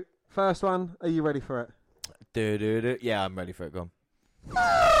 So, first one, are you ready for it? Yeah, I'm ready for it. Go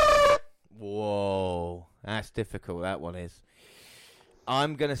on. Whoa, that's difficult, that one is.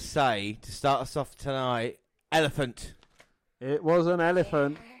 I'm going to say, to start us off tonight, elephant. It was an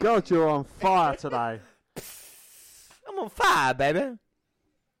elephant. God, you're on fire today. I'm on fire, baby.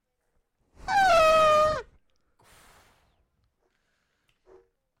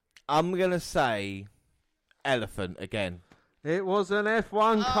 I'm going to say elephant again. It was an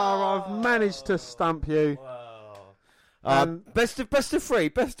F1 car. I've managed to stump you. Best of three.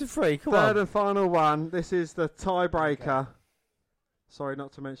 Come on. Third and final one. This is the tiebreaker. Okay. Sorry,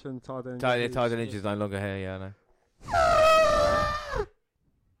 not to mention Tied and Ninja is no longer here, yeah, I know.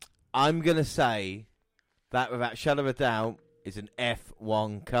 I'm going to say that, without a shadow of a doubt, is an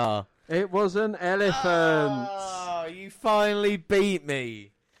F1 car. It was an elephant. Oh, you finally beat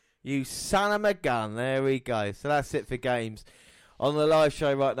me. You son of a gun. There we go. So that's it for games. On the live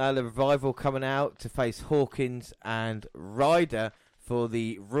show right now, the Revival coming out to face Hawkins and Ryder for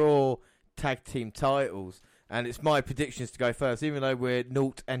the Raw Tag Team titles. And it's my predictions to go first. Even though we're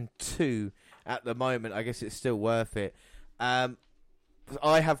 0-2 at the moment, I guess it's still worth it. I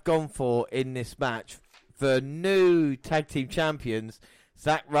have gone for, in this match, the new Tag Team Champions,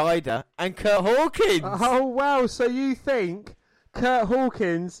 Zack Ryder and Kurt Hawkins. Oh, wow. So you think Kurt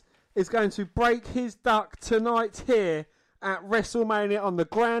Hawkins is going to break his duck tonight here at WrestleMania on the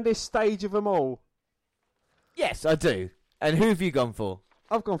grandest stage of them all? Yes, I do. And who have you gone for?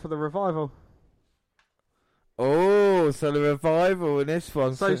 I've gone for the Revival. Oh, so the Revival in this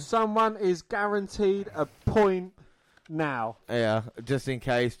one. So someone is guaranteed a point now. Yeah, just in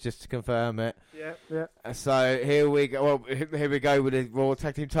case, just to confirm it. Yeah. So here we go. Well, here we go with the Raw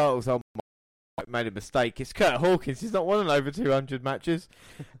Tag Team titles. I made a mistake. It's Kurt Hawkins. He's not won over 200 matches.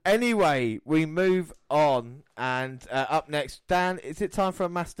 Anyway, we move on. And up next, Dan, is it time for a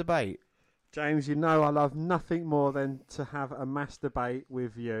mass debate? James, you know I love nothing more than to have a mass debate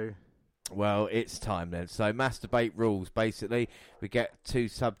with you. Well, it's time then. So mass debate rules. Basically, we get a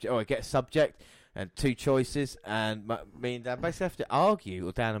subject and two choices, and me and Dan basically have to argue,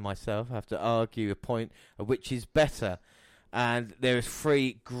 or Dan and myself have to argue a point of which is better. And there is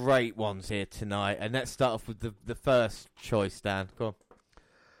three great ones here tonight. And let's start off with the first choice, Dan. Go on.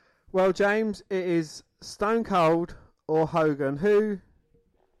 Well, James, it is Stone Cold or Hogan. Who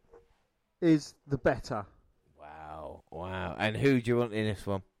is the better? Wow. And who do you want in this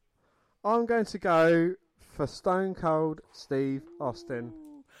one? I'm going to go for Stone Cold Steve Austin.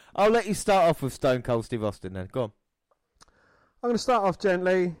 I'll let you start off with Stone Cold Steve Austin then. Go on. I'm going to start off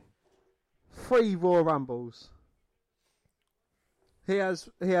gently. 3 Royal Rumbles. He has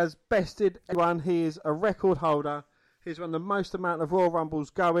bested everyone. He is a record holder. He's won the most amount of Royal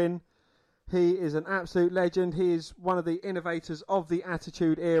Rumbles going. He is an absolute legend. He is one of the innovators of the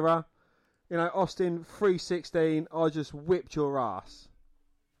Attitude Era. Austin 316, I just whipped your ass.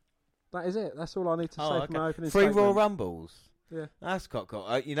 That is it. That's all I need to say for my opening 3 statement. Royal Rumbles. Yeah. That's got cool.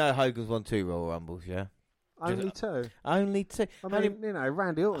 Hogan's won 2 Royal Rumbles, yeah? Only 2. Only 2. I mean,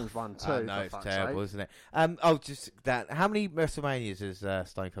 Randy Orton's won 2. No, it's for fuck's terrible, sake. isn't it? Just that. How many WrestleManias has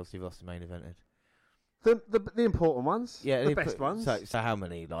Stone Cold Steve Austin main evented? The important ones. Yeah, the best ones. So how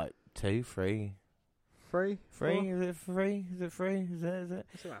many? Like 2, 3? 3? 3? Is it 3? Is it 3? Is it?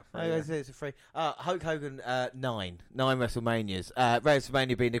 It's about 3. It's a 3. Hulk Hogan, 9 WrestleManias.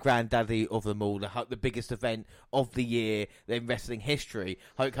 WrestleMania being the granddaddy of them all, the biggest event of the year in wrestling history.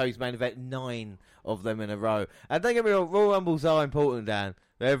 Hulk Hogan's main event, 9 of them in a row. And don't get me wrong, Royal Rumbles are important, Dan.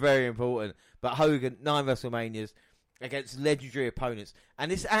 They're very important. But Hogan, 9 WrestleManias against legendary opponents.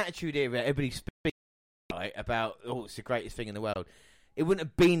 And this attitude here where everybody speaks about, it's the greatest thing in the world. It wouldn't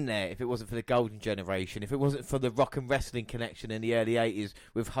have been there if it wasn't for the golden generation, if it wasn't for the rock and wrestling connection in the early 80s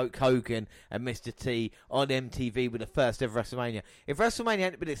with Hulk Hogan and Mr. T on MTV with the first ever WrestleMania. If WrestleMania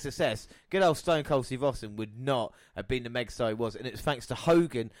hadn't been a success, good old Stone Cold Steve Austin would not have been the megastar he was. And it's thanks to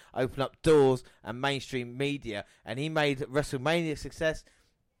Hogan opening up doors and mainstream media. And he made WrestleMania a success.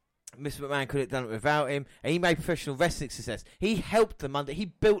 Mr. McMahon could have done it without him, and he made professional wrestling success. He helped he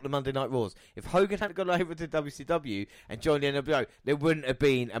built the Monday Night Wars. If Hogan hadn't gone over to WCW and joined the NWO, there wouldn't have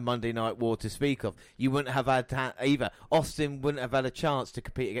been a Monday Night War to speak of. You wouldn't have had either. Austin wouldn't have had a chance to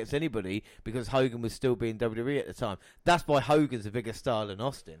compete against anybody because Hogan was still being WWE at the time. That's why Hogan's a bigger star than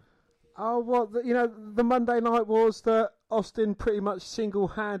Austin. Oh, well, the Monday Night Wars that Austin pretty much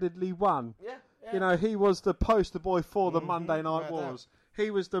single-handedly won. Yeah. He was the poster boy for the Monday Night Wars. He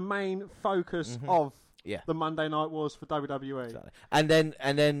was the main focus of the Monday Night Wars for WWE. Exactly. And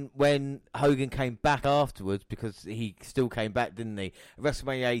then when Hogan came back afterwards, because he still came back, didn't he?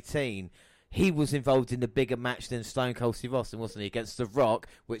 WrestleMania 18, he was involved in the bigger match than Stone Cold Steve Austin, wasn't he? Against The Rock,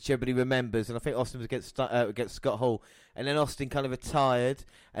 which everybody remembers. And I think Austin was against Scott Hall. And then Austin kind of retired.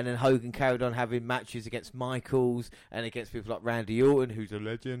 And then Hogan carried on having matches against Michaels and against people like Randy Orton, who's a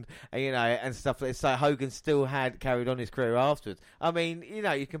legend, and, and stuff like that. So Hogan still carried on his career afterwards. I mean,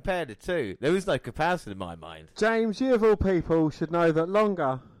 you compare the two. There was no comparison in my mind. James, you of all people should know that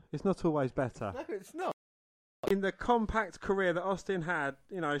longer is not always better. No, it's not. In the compact career that Austin had,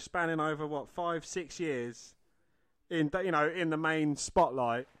 spanning over 5-6 years, in the main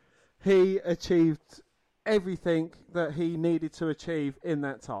spotlight, he achieved everything that he needed to achieve in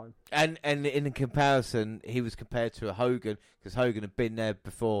that time. And in comparison, he was compared to a Hogan because Hogan had been there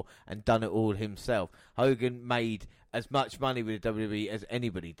before and done it all himself. Hogan made as much money with the WWE as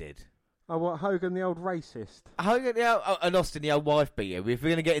anybody did. Oh, what, Hogan, the old racist? Hogan, and Austin, the old wife beater. If we're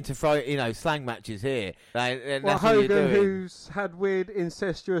going to get into slang matches here, that's Hogan, who's had weird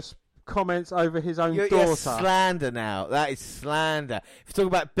incestuous comments over his own daughter. You're slander now. That is slander. If you talk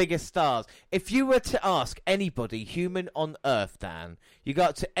about bigger stars, if you were to ask anybody, human on earth, Dan, you go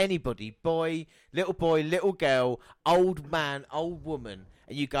up to anybody, boy, little girl, old man, old woman,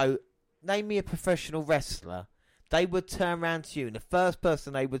 and you go, name me a professional wrestler. They would turn around to you, and the first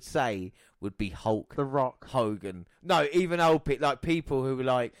person they would say would be Hulk. The Rock. Hogan. No, even old people, like people who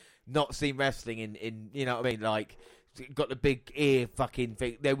were not seen wrestling in you know what I mean, got the big ear fucking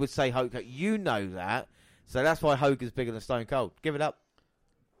thing. They would say Hulk. You know that. So that's why Hogan's bigger than Stone Cold. Give it up.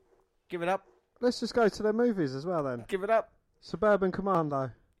 Give it up. Let's just go to their movies as well then. Give it up. Suburban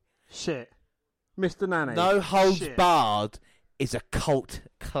Commando. Shit. Mr. Nanny. No Holds Barred is a cult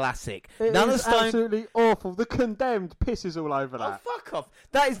classic. It is absolutely awful. The Condemned pisses all over that. Oh, fuck off.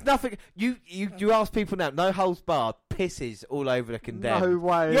 That is nothing. You ask people now, No Holds Barred pisses all over the Condemned. No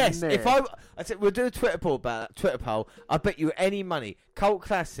way. Yes, Nick. if I said we'll do a Twitter poll, I bet you any money. Cult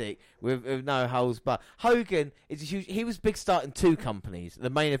classic with No Holds Barred. Hogan is a huge. He was a big star in 2 companies. The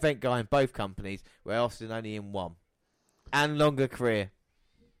main event guy in both companies, where Austin only in 1, and longer career.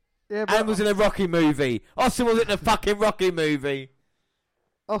 Yeah, and was in a Rocky movie. Austin was in a fucking Rocky movie.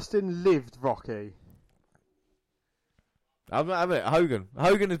 Austin lived Rocky. I'm not having it. Hogan.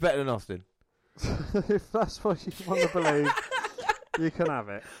 Hogan is better than Austin. If that's what you want to believe, you can have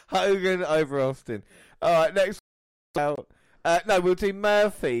it. Hogan over Austin. All right, next. No, we'll do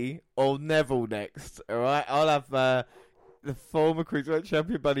Murphy or Neville next. All right, I'll have the former Cruiserweight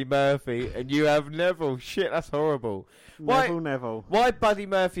champion Buddy Murphy, and you have Neville. Shit, that's horrible. Neville. Why Buddy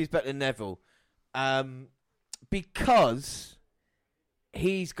Murphy is better than Neville? Because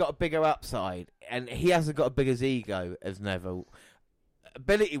he's got a bigger upside, and he hasn't got a big as ego as Neville.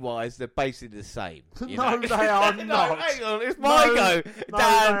 Ability-wise, they're basically the same. No, they are not. No, hang on, it's my go,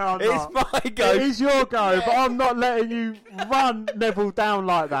 Dan. It's my go. It is your go, but I'm not letting you run Neville down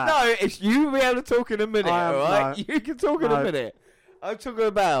like that. No, it's you. We'll be able to talk in a minute, all right? You can talk in a minute. I'm talking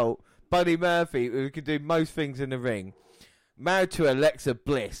about Buddy Murphy, who can do most things in the ring, married to Alexa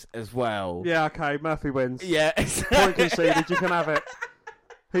Bliss as well. Yeah, okay, Murphy wins. Yeah. Point conceded, you can have it.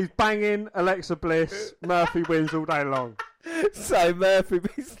 He's banging Alexa Bliss. Murphy wins all day long. So Murphy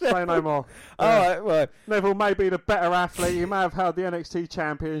beats Say Neville. no more. Alright, well. Neville may be the better athlete. He may have held the NXT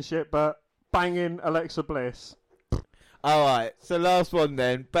Championship, but banging Alexa Bliss. Alright, so last one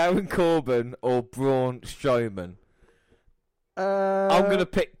then. Baron Corbin or Braun Strowman? I'm going to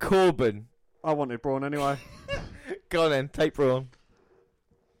pick Corbin. I wanted Braun anyway. Go on then, take Braun.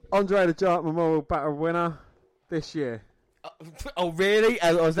 Andre the Giant Memorial Battle winner this year. Oh, really?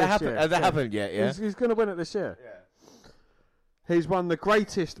 Has that happened? year, Has that yeah. happened yet? Yeah. He's going to win it this year. Yeah. He's won the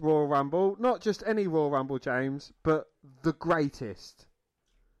greatest Royal Rumble. Not just any Royal Rumble, James, but the greatest.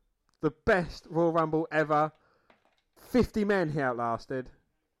 The best Royal Rumble ever. 50 men he outlasted.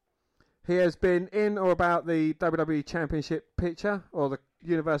 He has been in or about the WWE Championship picture or the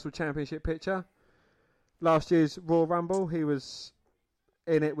Universal Championship picture. Last year's Royal Rumble, he was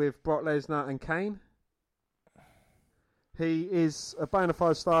in it with Brock Lesnar and Kane. He is a bona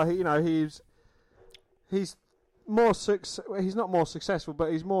fide star. He's more he's not more successful,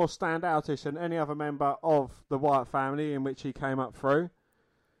 but he's more standoutish than any other member of the Wyatt family in which he came up through.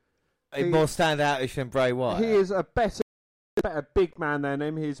 He's more standoutish than Bray Wyatt. He is a better big man than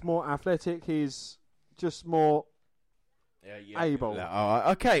him. He's more athletic. He's just more able. All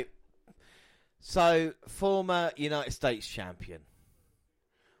right, okay. So, former United States champion.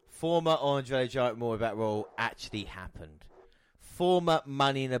 Former Andre the Giant Memorial Battle Royal actually happened. Former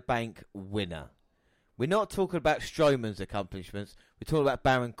Money in the Bank winner. We're not talking about Strowman's accomplishments. We're talking about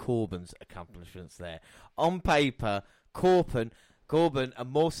Baron Corbin's accomplishments there. On paper, Corbin, a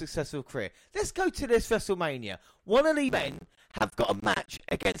more successful career. Let's go to this WrestleMania. One of these men have got a match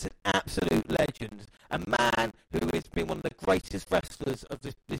against an absolute legend, a man who has been one of the greatest wrestlers of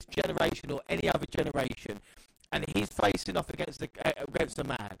this generation or any other generation, and he's facing off against a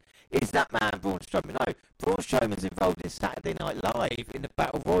man. Is that man Braun Strowman? No, Braun Strowman's involved in Saturday Night Live in the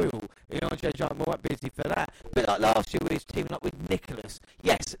Battle Royal. Andre Giant more busy for that. But like last year, we was teaming up with Nicholas.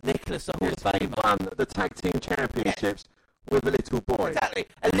 Yes, Nicholas, the Hall of Famer. Won the tag team championships with a little boy. Exactly,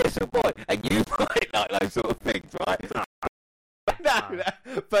 a little boy, and you might like those sort of things, right? No,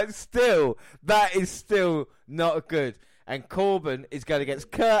 but still, that is still not good. And Corbin is going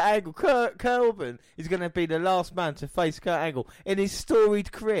against Kurt Angle. Corbin is going to be the last man to face Kurt Angle in his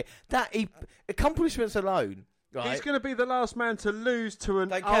storied career. Accomplishments alone, right? He's going to be the last man to lose to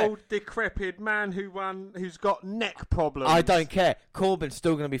an old, decrepit man who's got neck problems. I don't care. Corbin's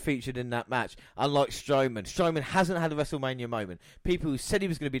still going to be featured in that match, unlike Strowman. Strowman hasn't had a WrestleMania moment. People who said he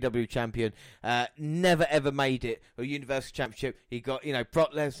was going to be WWE champion never ever made it. A Universal Championship. He got,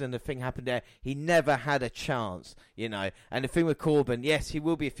 Brock Lesnar, the thing happened there. He never had a chance, And the thing with Corbin, yes, he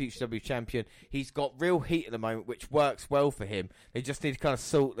will be a future WWE champion. He's got real heat at the moment, which works well for him. They just need to kind of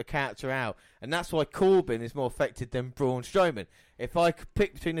sort the character out. And that's why Corbin is more affected than Braun Strowman. If I could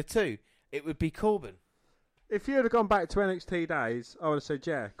pick between the two, it would be Corbin. If you had gone back to NXT days, I would have said,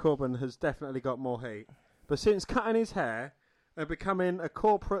 yeah, Corbin has definitely got more heat. But since cutting his hair and becoming a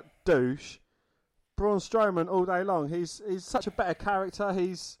corporate douche, Braun Strowman all day long. He's such a better character.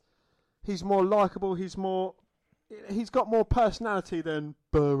 He's more likeable. He's got more personality than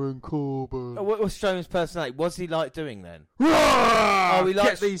Baron Corbin. What was Strowman's personality? What's he like doing then? He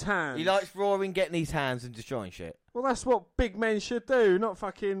likes these hands. He likes roaring, getting these hands and destroying shit. Well, that's what big men should do, not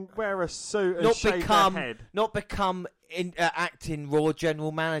fucking wear a suit and shave their head. Not become acting Raw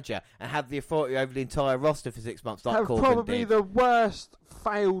general manager and have the authority over the entire roster for 6 months like have Corbin probably did. the worst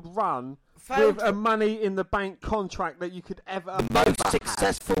failed run with a Money in the Bank contract that you could ever the most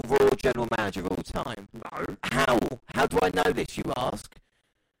successful Raw general manager of all time. No. How do I know this, you ask?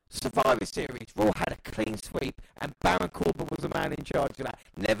 Survivor Series, Raw had a clean sweep, and Baron Corbin was the man in charge of that.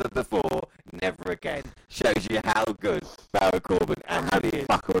 Never before, never again. Shows you how good Baron Corbin actually is.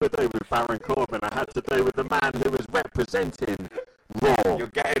 Fuck all to do with Baron Corbin. I had to do with the man who was representing Raw. You're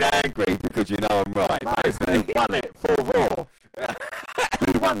getting angry because you know I'm right. No, who won it for Raw?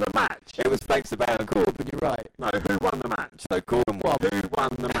 Who won the match? It was thanks to Baron Corbin, you're right. No, who won the match? So Corbin won. Who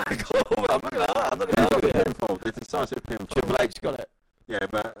won the match? I'm not going to argue it. Pinfall, the decisive pinfall. Triple H got it. Yeah,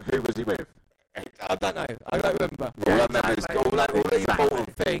 but who was he with? I don't know. I don't remember. Yeah, all I remember is all the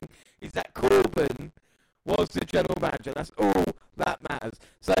important thing is that Corbin was the general manager. That's all that matters.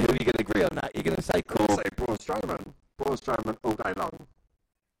 So who are you going to agree on that? You're going to say Corbin? Say Braun Strowman. Braun Strowman all day long.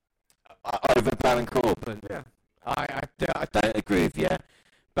 Over Baron Corbin? Yeah. I don't agree with you.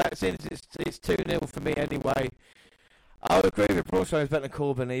 But since it's 2-0 for me anyway, I'll agree with Braun Strowman's better than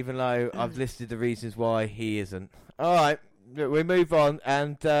Corbin, even though I've listed the reasons why he isn't. All right. We move on,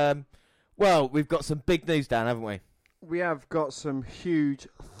 and Well, we've got some big news, Dan, haven't we? We have got some huge,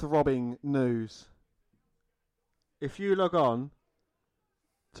 throbbing news. If you log on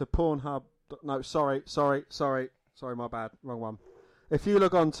to Pornhub... No, sorry, my bad, wrong one. If you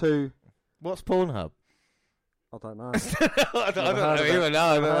log on to... What's Pornhub? I don't know. I don't know even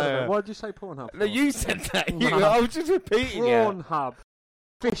know. Why did you say Pornhub? No, you said that. I was just repeating it. Pornhub.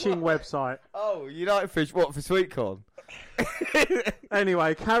 Fishing website. Oh, you like fish? What, for sweet corn?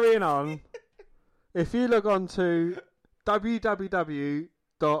 Anyway, carrying on. If you log on to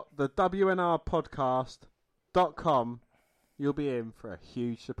www.thewnrpodcast.com, you'll be in for a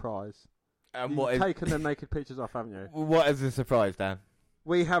huge surprise. And You've taken the naked pictures off, haven't you? What is the surprise, Dan?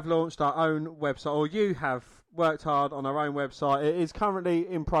 We have launched our own website, or you have worked hard on our own website. It is currently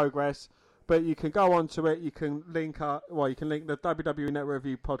in progress, but you can go onto it. You can link the WWE Network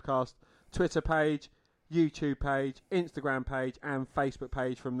Review podcast Twitter page, YouTube page, Instagram page, and Facebook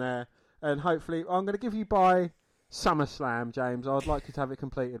page from there. And hopefully, I'm going to give you by SummerSlam, James. I'd like you to have it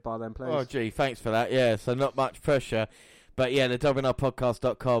completed by then, please. Oh, gee, thanks for that. Yeah, so not much pressure. But yeah, the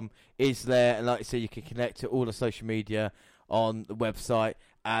WNRpodcast.com is there. And like I said, you can connect to all the social media on the website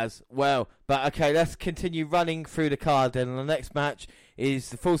as well. But okay, let's continue running through the card then. And the next match is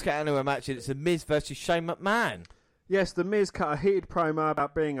the Falls Count Anywhere match. It's The Miz versus Shane McMahon. Yes, The Miz cut a heated promo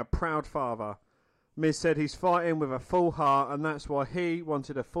about being a proud father. Miz said he's fighting with a full heart, and that's why he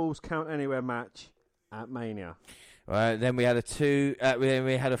wanted a Falls Count Anywhere match at Mania. Right, then we had a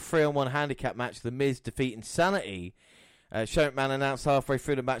 3-on-1 handicap match. The Miz defeating Sanity. Shane McMahon announced halfway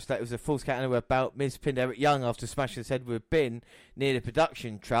through the match that it was a Falls Count Anywhere bout. Miz pinned Eric Young after smashing his head with a bin near the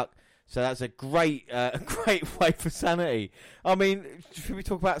production truck. So that's a great way for Sanity. I mean, should we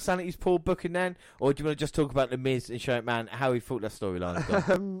talk about Sanity's poor booking then? Or do you want to just talk about The Miz and Shane McMahon, how he thought that storyline had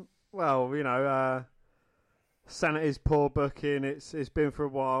gone? Well, you know, Sanity's poor booking, it's been for a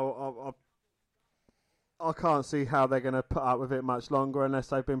while. I can't see how they're going to put up with it much longer unless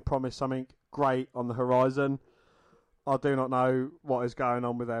they've been promised something great on the horizon. I do not know what is going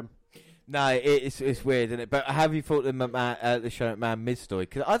on with them. No, it's weird, isn't it? But have you thought the Shane McMahon Miz story?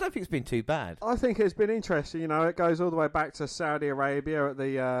 Because I don't think it's been too bad. I think it's been interesting. You know, it goes all the way back to Saudi Arabia at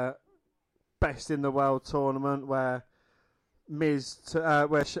the Best in the World tournament where Miz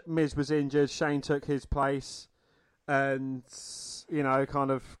was injured. Shane took his place and, you know, kind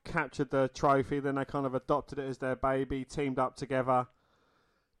of captured the trophy. Then they kind of adopted it as their baby, teamed up together.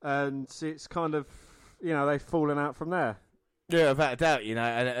 And it's kind of... You know, they've fallen out from there. Yeah, without a doubt, you know,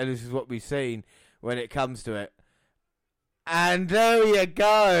 and this is what we've seen when it comes to it. And there you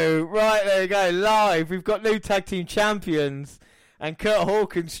go. Right, there you go. Live. We've got new tag team champions. And Kurt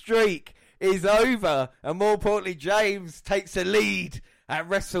Hawkins' streak is over. And more importantly, James takes the lead at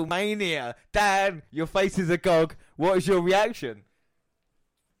WrestleMania. Dan, your face is agog. What is your reaction?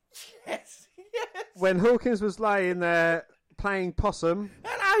 Yes. When Hawkins was laying there playing possum.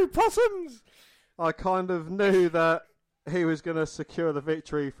 Hello, possums. I kind of knew that he was going to secure the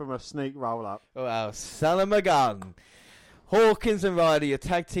victory from a sneak roll-up. Wow, son of a gun. Hawkins and Ryder, your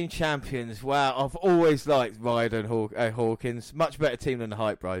tag team champions. Wow, I've always liked Ryder and Hawkins. Much better team than the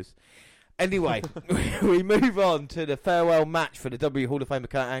Hype Bros. Anyway, we move on to the farewell match for the W Hall of Famer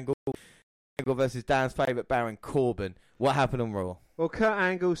Kurt Angle. Angle versus Dan's favourite Baron Corbin. What happened on Raw? Well, Kurt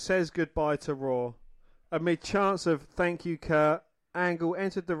Angle says goodbye to Raw. Amid chants of "Thank you, Kurt," Angle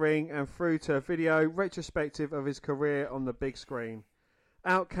entered the ring and threw to a video retrospective of his career on the big screen.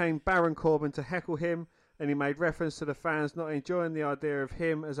 Out came Baron Corbin to heckle him, and he made reference to the fans not enjoying the idea of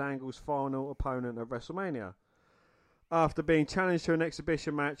him as Angle's final opponent at WrestleMania. After being challenged to an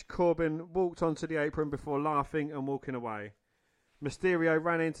exhibition match, Corbin walked onto the apron before laughing and walking away. Mysterio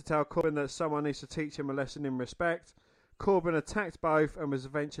ran in to tell Corbin that someone needs to teach him a lesson in respect. Corbin attacked both and was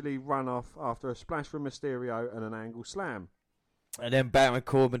eventually run off after a splash from Mysterio and an Angle slam. And then Baron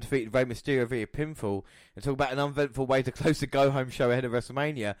Corbin defeated Rey Mysterio via pinfall. And talk about an uneventful way to close the go-home show ahead of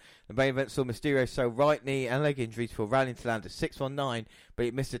WrestleMania. The main event saw Mysterio show right knee and leg injuries before rallying to land a 619, but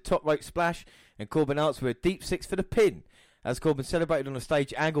he missed a top rope splash, and Corbin answered with a deep six for the pin. As Corbin celebrated on the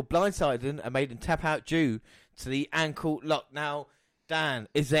stage, Angle blindsided him and made him tap out due to the ankle lock. Now, Dan,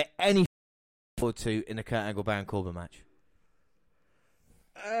 is there any forward to in the Kurt Angle Baron Corbin match?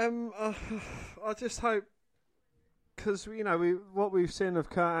 I just hope, because you know what we've seen of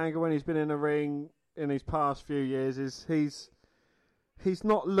Kurt Angle when he's been in the ring in his past few years is he's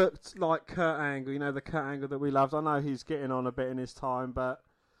not looked like Kurt Angle, you know, the Kurt Angle that we loved. I know he's getting on a bit in his time, but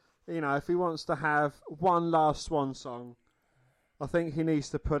you know, if he wants to have one last swan song, I think he needs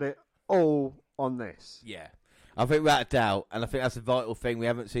to put it all on this. Yeah, I think without a doubt, and I think that's a vital thing. We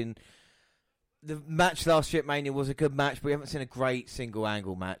haven't seen the match last year at Mania was a good match, but we haven't seen a great single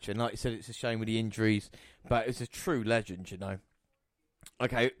angle match. And like you said, it's a shame with the injuries, but it's a true legend, you know.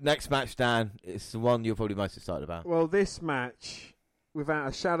 Okay, next match, Dan. It's the one you're probably most excited about. Well, this match, without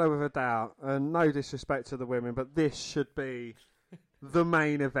a shadow of a doubt, and no disrespect to the women, but this should be the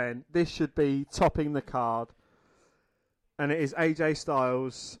main event. This should be topping the card. And it is AJ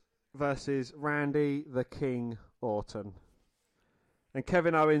Styles versus Randy the King Orton. And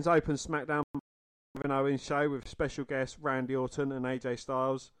Kevin Owens opens SmackDown Kevin Owens show with special guests Randy Orton and AJ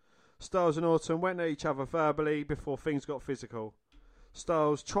Styles. Styles and Orton went at each other verbally before things got physical.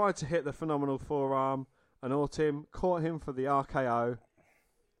 Styles tried to hit the phenomenal forearm, and Orton caught him for the RKO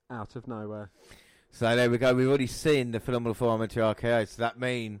out of nowhere. So there we go. We've already seen the phenomenal forearm into RKO. So that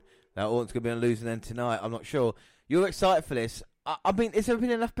mean that Orton's going to be on losing end tonight? I'm not sure. You're excited for this. I mean, has there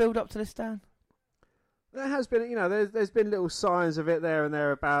been enough build-up to this, Dan? There has been, you know, there's been little signs of it there and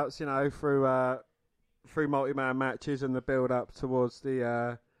thereabouts, you know, through multi-man matches and the build-up towards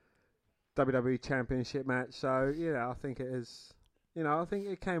the WWE Championship match. So, yeah, I think it is, you know, I think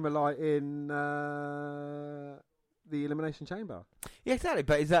it came alight in the Elimination Chamber. Yeah, exactly.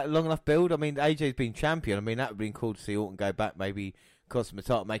 But is that a long enough build? I mean, AJ's been champion. I mean, that would have been cool to see Orton go back, maybe cost him a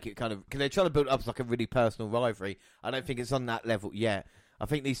title, make it kind of... Because they're trying to build it up as like a really personal rivalry. I don't think it's on that level yet. I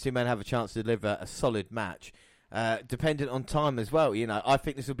think these two men have a chance to deliver a solid match. Dependent on time as well, you know. I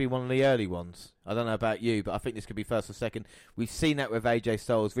think this will be one of the early ones. I don't know about you, but I think this could be first or second. We've seen that with AJ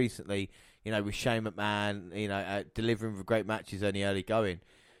Styles recently, you know, with Shane McMahon, you know, delivering great matches early going.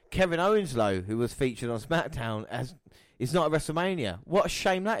 Kevin Owens, though, who was featured on SmackDown, is not at WrestleMania. What a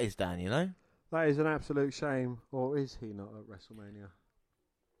shame that is, Dan, you know? That is an absolute shame. Or is he not at WrestleMania?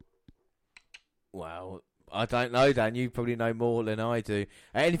 Well, I don't know, Dan. You probably know more than I do.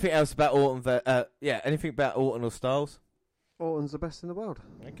 Anything else about Orton? Anything about Orton or Styles? Orton's the best in the world.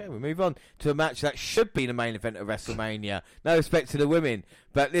 Okay, we move on to a match that should be the main event of WrestleMania. No respect to the women,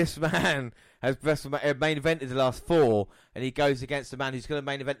 but this man has main evented the last 4, and he goes against the man who's going to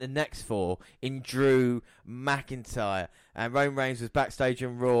main event the next 4 in Drew McIntyre. And Roman Reigns was backstage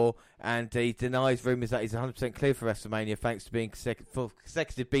on Raw, and he denies rumours that he's 100% clear for WrestleMania thanks to being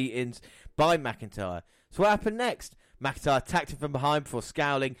consecutive beatings by McIntyre. So what happened next? McIntyre attacked him from behind before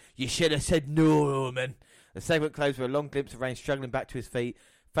scowling, "You should have said no, Roman." The segment closed with a long glimpse of Reigns struggling back to his feet.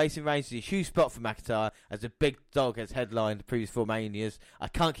 Facing Reigns is a huge spot for McIntyre as the big dog has headlined the previous 4 Manias. I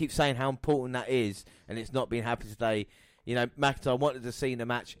can't keep saying how important that is, and it's not being happened today. You know, McIntyre wanted to see in the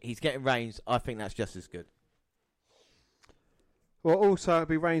match. He's getting Reigns. I think that's just as good. Well, also, it'll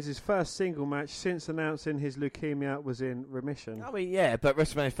be Reigns' first single match since announcing his leukemia was in remission. I mean, yeah, but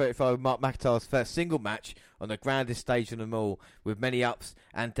WrestleMania 35 Mark McIntyre's first single match on the grandest stage of them all, with many ups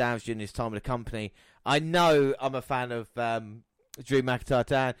and downs during his time in the company. I know I'm a fan of Drew McIntyre.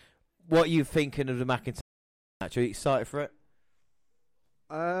 Dan, what are you thinking of the McIntyre match? Are you excited for it?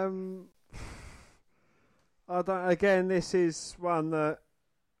 I don't. Again, this is one that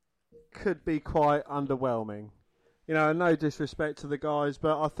could be quite underwhelming. You know, no disrespect to the guys,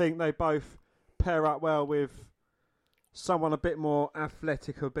 but I think they both pair up well with someone a bit more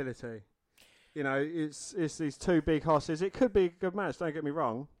athletic ability. You know, it's these 2 big hosses. It could be a good match, don't get me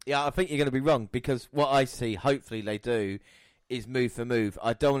wrong. Yeah, I think you're going to be wrong, because what I see, hopefully they do, is move for move.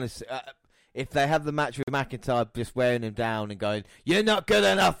 I don't want to... if they have the match with McIntyre just wearing him down and going, "You're not good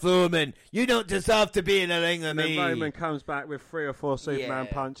enough, Roman. You don't deserve to be in the ring with and me." Then Roman comes back with 3 or 4 Superman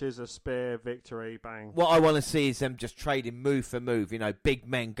punches, a spear, victory, bang. What I want to see is them just trading move for move, you know, big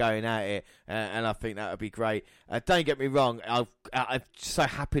men going at it, and I think that would be great. Don't get me wrong, I'm so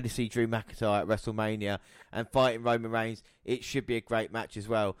happy to see Drew McIntyre at WrestleMania and fighting Roman Reigns. It should be a great match as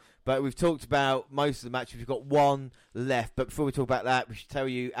well. But we've talked about most of the matches. We've got one left. But before we talk about that, we should tell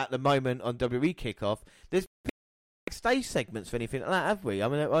you at the moment on WWE Kickoff, there's backstage segments for anything like that, have we? I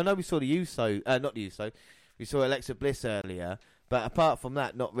mean, I know we saw not the Uso. We saw Alexa Bliss earlier. But apart from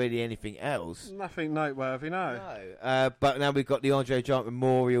that, not really anything else. Nothing noteworthy, no. But now we've got the Andre Giant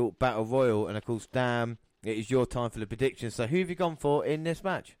Memorial Battle Royal. And of course, Dan, it is your time for the predictions. So who have you gone for in this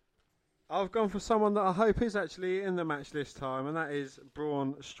match? I've gone for someone that I hope is actually in the match this time, and that is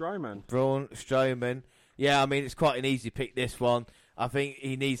Braun Strowman. Braun Strowman. Yeah, I mean, it's quite an easy pick, this one. I think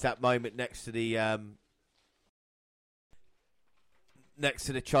he needs that moment next to the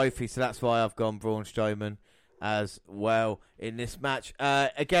trophy, so that's why I've gone Braun Strowman as well in this match.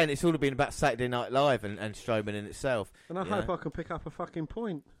 Again, it's all been about Saturday Night Live and Strowman in itself. And I hope I can pick up a fucking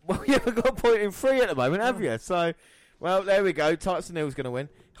point. Well, you haven't got a point in 3 at the moment, have you? So... Well, there we go. Titus O'Neil's going to win.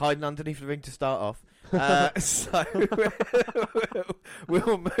 Hiding underneath the ring to start off. So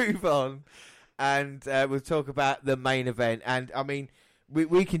we'll move on and we'll talk about the main event. And, I mean,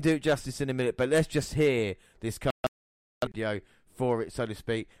 we can do it justice in a minute, but let's just hear this kind of video for it, so to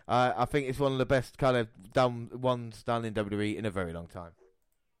speak. I think it's one of the best kind of ones done in WWE in a very long time.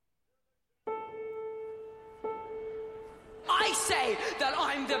 I say that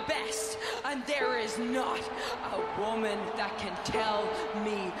I'm the best, and there is not a woman that can tell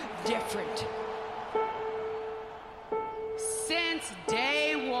me different. Since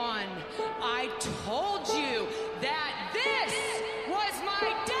day one, I told you that this was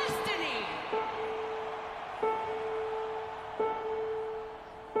my destiny.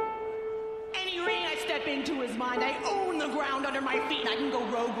 Any ring I step into is mine. I own the ground under my feet, and I can go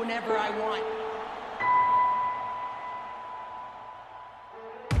rogue whenever I want.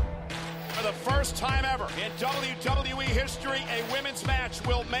 For the first time ever in WWE history, a women's match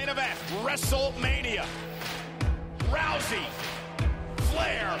will main event WrestleMania. Rousey,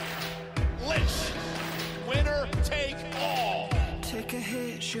 Flair, Lynch, winner take all. Take a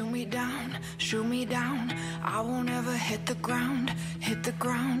hit, shoot me down, shoot me down. I won't ever hit the ground,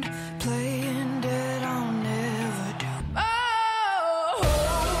 playing dead, I'll never do. Oh,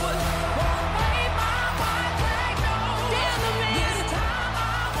 won't wave my white flag, no. Damn the man. This time I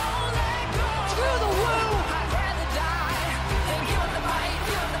won't let go. Screw the woo. I'd rather die than give up the fight,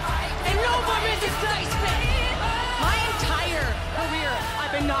 And no more resistance. My entire career,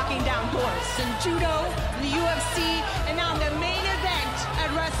 I've been knocking down doors in judo, in the UFC, and now I'm the main event at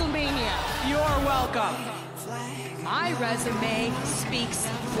WrestleMania. You're welcome. My resume speaks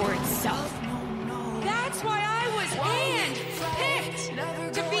for itself. That's why I was handpicked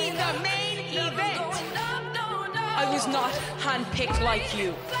to be the main event. I was not handpicked like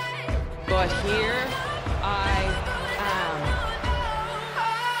you, but here I am.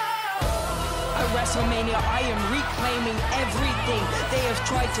 At WrestleMania, I am reclaiming everything they have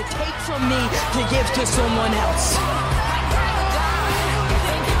tried to take from me to give to someone else.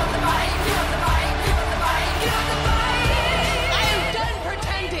 I am done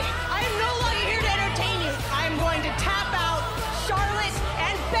pretending. I am no longer here to entertain you. I am going to tap out Charlotte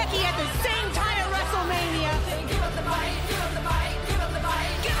and Becky at the same time at WrestleMania.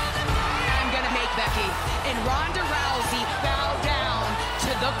 I'm going to make Becky and Ronda Rousey bow down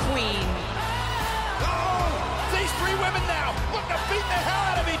to the Queen. These three women now looking to beat the hell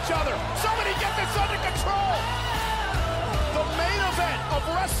out of each other. Somebody get this under control. The main event of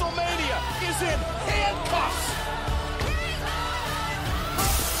WrestleMania is in handcuffs.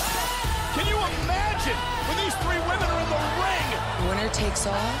 Can you imagine when these three women are in the ring? Winner takes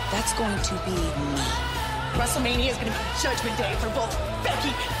all, that's going to be me. WrestleMania is going to be Judgment Day for both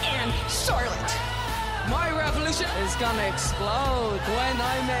Becky and Charlotte. My revolution is going to explode when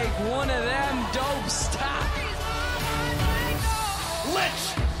I make one of them dope stop.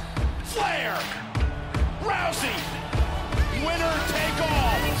 Lynch, Flair, Rousey, winner take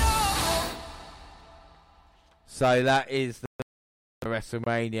all. So that is the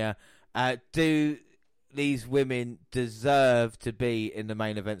WrestleMania. Do these women deserve to be in the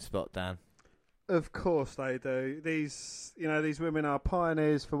main event spot, Dan? Of course they do. These women are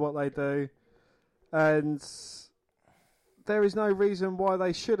pioneers for what they do, and there is no reason why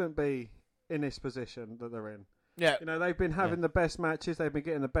they shouldn't be in this position that they're in. Yeah, they've been having the best matches. They've been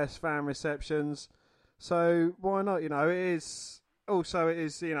getting the best fan receptions. So why not? It is.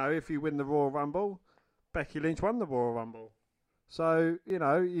 If you win the Royal Rumble, Becky Lynch won the Royal Rumble. So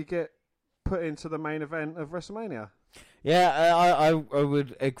you get put into the main event of WrestleMania. Yeah, I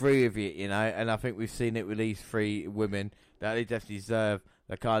would agree with you. And I think we've seen it with these three women that they definitely deserve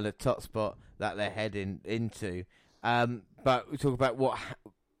the kind of top spot that they're heading into. But we talk about what.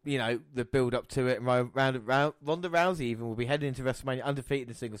 The build up to it. Ronda Rousey even will be heading into WrestleMania undefeated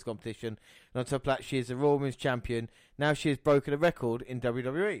in singles competition. And on top of that, she is a Raw Women's Champion. Now she has broken a record in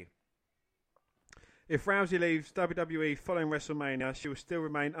WWE. If Rousey leaves WWE following WrestleMania, she will still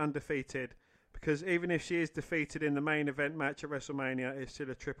remain undefeated, because even if she is defeated in the main event match at WrestleMania, it's still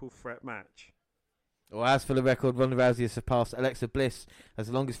a triple threat match. Well, as for the record, Ronda Rousey has surpassed Alexa Bliss as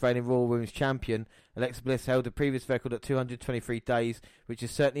the longest reigning Raw Women's Champion. Alexa Bliss held the previous record at 223 days, which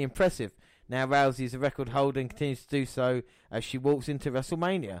is certainly impressive. Now Rousey is a record holder and continues to do so as she walks into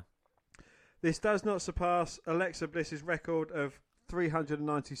WrestleMania. This does not surpass Alexa Bliss's record of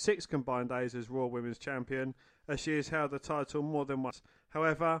 396 combined days as Raw Women's Champion, as she has held the title more than once.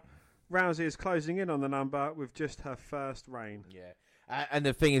 However, Rousey is closing in on the number with just her first reign. Yeah. And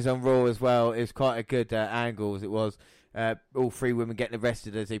the thing is, on Raw as well, it was quite a good angle, as it was all three women getting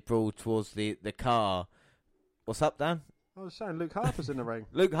arrested as they brawled towards the car. What's up, Dan? I was saying Luke Harper's in the ring.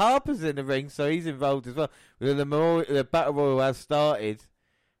 Luke Harper's in the ring, so he's involved as well. The Battle Royal has started,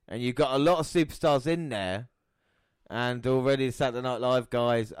 and you've got a lot of superstars in there. And already the Saturday Night Live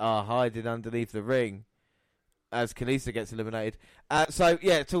guys are hiding underneath the ring as Kalisto gets eliminated. So,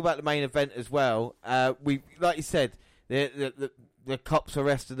 yeah, it's all about the main event as well. We, like you said, the cops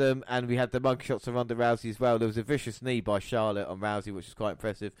arrested them, and we had the mug shots of Ronda Rousey as well. There was a vicious knee by Charlotte on Rousey, which was quite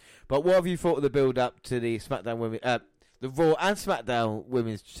impressive. But what have you thought of the build-up to the SmackDown Women, the Raw and SmackDown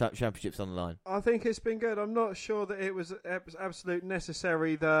Women's Championships on the line? I think it's been good. I'm not sure that it was absolute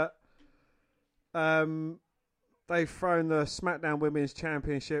necessary that they've thrown the SmackDown Women's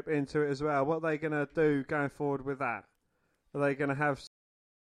Championship into it as well. What are they going to do going forward with that? Are they going to have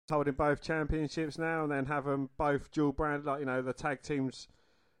holding both championships now and then have them both dual branded, like, you know, the tag teams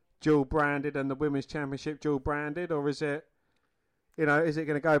dual branded and the Women's Championship dual branded? Or is it, you know, is it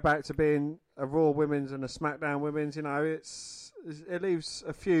going to go back to being a Raw Women's and a SmackDown Women's? You know, it leaves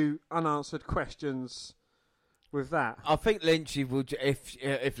a few unanswered questions with that. I think Lynch would,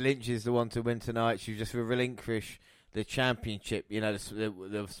 if Lynch is the one to win tonight, she would just relinquish the championship, you know,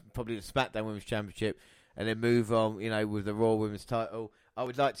 probably the SmackDown Women's Championship, and then move on, you know, with the Raw Women's title. I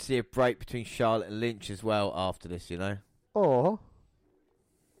would like to see a break between Charlotte and Lynch as well after this, you know. Or,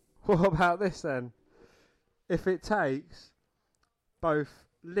 what about this then? If it takes both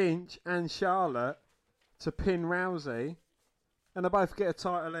Lynch and Charlotte to pin Rousey, and they both get a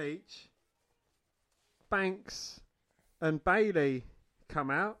title each, Banks and Bayley come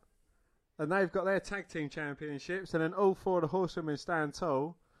out, and they've got their tag team championships, and then all four of the horsewomen stand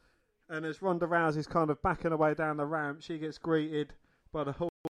tall, and as Ronda Rousey's kind of backing away down the ramp, she gets greeted by the whole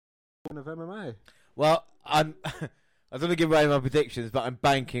of MMA. Well, I don't want to give away my predictions, but I'm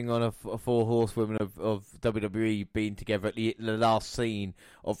banking on a four horsewomen of WWE being together at the last scene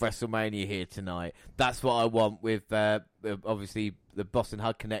of WrestleMania here tonight. That's what I want with obviously the Boston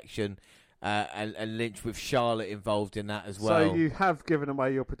Hug connection. And Lynch with Charlotte involved in that as well. So you have given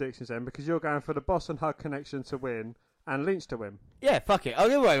away your predictions then, because you're going for the Boston Hug connection to win and Lynch to win. Yeah, fuck it. I'll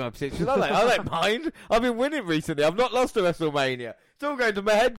give away my predictions. I don't mind. I've been winning recently. I've not lost to WrestleMania. It's all going to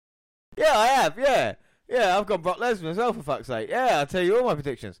my head. Yeah, I have. Yeah. Yeah, I've got Brock Lesnar as well, for fuck's sake. Yeah, I'll tell you all my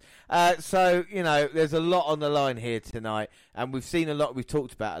predictions. So, you know, there's a lot on the line here tonight, and we've seen a lot. We've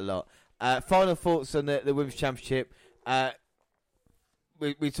talked about a lot. Final thoughts on the Women's Championship.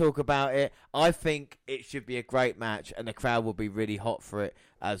 We talk about it. I think it should be a great match, and the crowd will be really hot for it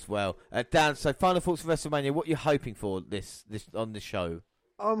as well. Dan, so final thoughts for WrestleMania. What are you hoping for this on the show?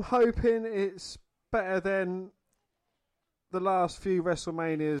 I'm hoping it's better than the last few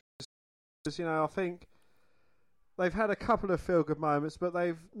WrestleManias. You know, I think they've had a couple of feel-good moments, but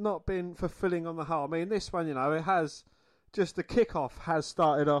they've not been fulfilling on the whole. I mean, this one, you know, it has just the kickoff has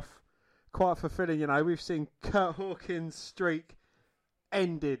started off quite fulfilling. You know, we've seen Kurt Hawkins' streak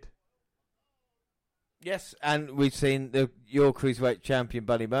ended. Yes, and we've seen your Cruiserweight champion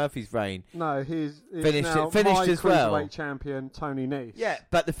Buddy Murphy's reign. No, he's finished now finished my as well. Cruiserweight champion Tony Nese. Yeah,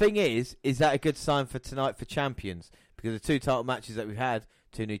 but the thing is that a good sign for tonight for champions? Because the two title matches that we've had,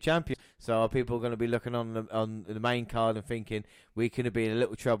 two new champions. So are people going to be looking on the main card and thinking we could be in a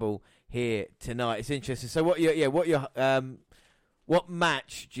little trouble here tonight? It's interesting. So what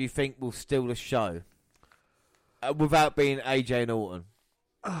match do you think will steal the show without being AJ and Orton?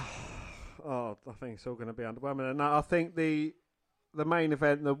 I think it's all going to be underwhelming. And I think the main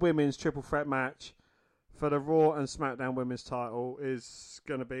event, the women's triple threat match for the Raw and SmackDown women's title, is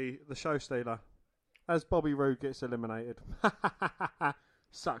going to be the show stealer, as Bobby Roode gets eliminated.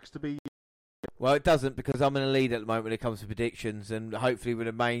 Sucks to be. Well, it doesn't, because I'm in the lead at the moment when it comes to predictions, and hopefully with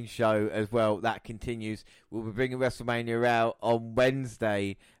the main show as well, that continues. We'll be bringing WrestleMania out on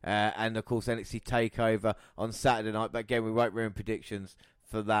Wednesday, and of course NXT TakeOver on Saturday night. But again, we won't ruin predictions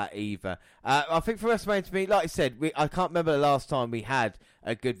for that either. I think for WrestleMania, to me, like I said, I can't remember the last time we had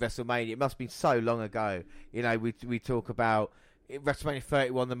a good WrestleMania. It must have been so long ago. You know, we talk about WrestleMania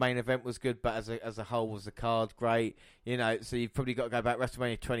 31, the main event was good, but as a whole, was the card great? You know, so you've probably got to go back.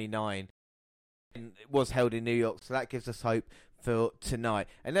 WrestleMania 29 and it was held in New York, so that gives us hope for tonight.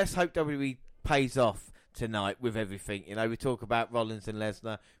 And let's hope WWE pays off tonight with everything. You know, we talk about Rollins and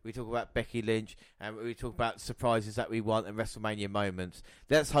Lesnar, we talk about Becky Lynch, and we talk about surprises that we want and WrestleMania moments.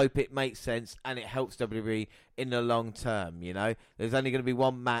 Let's hope it makes sense and it helps WWE in the long term. You know, there's only going to be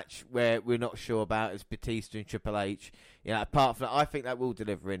one match where we're not sure about, is Batista and Triple H. You know, apart from that, I think that will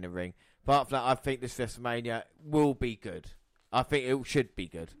deliver in the ring. Apart from that, I think this WrestleMania will be good. I think it should be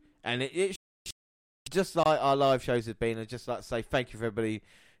good, and it just like our live shows have been. I'd just like to say thank you for everybody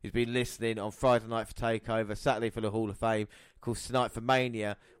who's been listening on Friday night for TakeOver, Saturday for the Hall of Fame. Of course, tonight for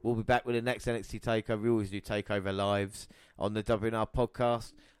Mania, we'll be back with the next NXT TakeOver. We always do TakeOver lives on the WNR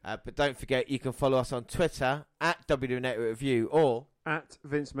podcast. But don't forget, you can follow us on Twitter at WNR213 or At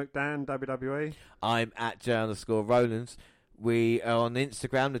Vince McDan, WWE. I'm at J_Rollins. We are on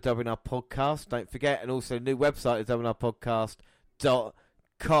Instagram, the WNR Podcast. Don't forget, and also new website, the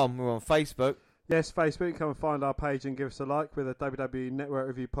WNRpodcast.com. We're on Facebook. Yes, Facebook. Come and find our page and give us a like with a WWE Network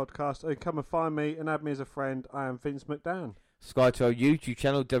Review Podcast. Or come and find me and add me as a friend. I am Vince McDan. Subscribe to our YouTube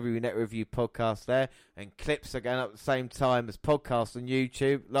channel, WNR Review Podcast there. And clips are going up at the same time as podcasts on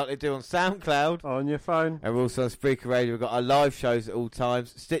YouTube, like they do on SoundCloud. On your phone. And we're also on Spreaker Radio. We've got our live shows at all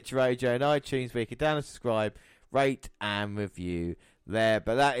times. Stitcher Radio and iTunes, where you can down and subscribe, rate and review there.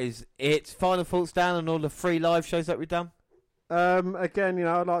 But that is it. Final thoughts down on all the free live shows that we've done? Again,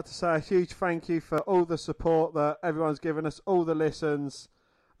 I'd like to say a huge thank you for all the support that everyone's given us, all the listens,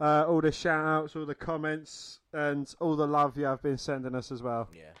 all the shout-outs, all the comments, and all the love you have been sending us as well.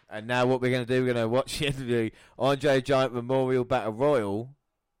 Yeah. And now what we're going to do, we're going to watch the interview Andre the Giant Memorial Battle Royal.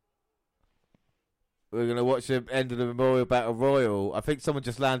 We're going to watch the end of the Memorial Battle Royal. I think someone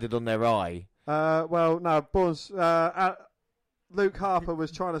just landed on their eye. Well, no, Luke Harper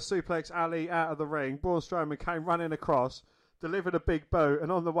was trying to suplex Ali out of the ring. Braun Strowman came running across, delivered a big boot,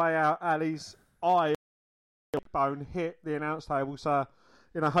 and on the way out, Ali's eye bone hit the announce table. So,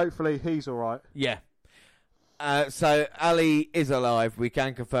 hopefully he's all right. Yeah. So Ali is alive. We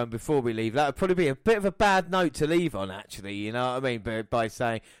can confirm before we leave. That would probably be a bit of a bad note to leave on, actually. You know what I mean? By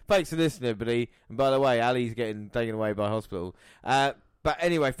saying thanks for listening, everybody. And by the way, Ali's getting taken away by hospital. But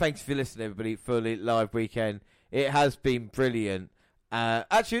anyway, thanks for listening, everybody, for the live weekend. It has been brilliant.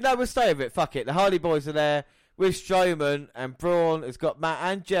 Actually, no, we'll stay with it. Fuck it. The Hardy Boys are there with Strowman, and Braun has got Matt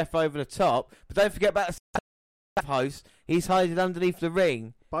and Jeff over the top. But don't forget about the host. He's hiding underneath the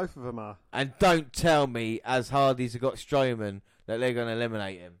ring. Both of them are. And don't tell me, as Hardys have got Strowman, that they're going to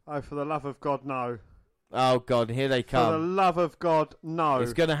eliminate him. Oh, for the love of God, no. Oh, God, here they come. For the love of God, no.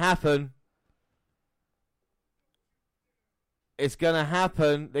 It's going to happen. It's going to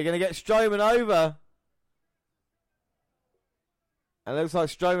happen. They're going to get Strowman over. And it looks like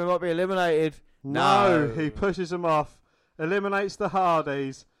Strowman might be eliminated. No, he pushes him off, eliminates the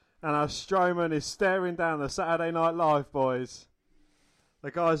Hardys, and our Strowman is staring down the Saturday Night Live boys. The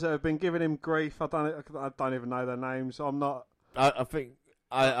guys that have been giving him grief, I don't even know their names. I'm not. I think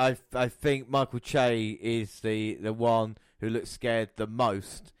Michael Che is the one who looks scared the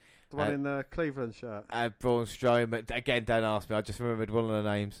most. The one in the Cleveland shirt. Braun Strowman. Again, don't ask me. I just remembered one of the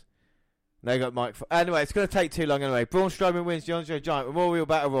names. They got Mike. Anyway, it's going to take too long anyway. Braun Strowman wins the Andre the Giant Memorial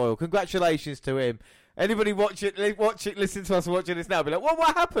Battle Royal. Congratulations to him. Anybody watch it, listen to us watching this now, be like,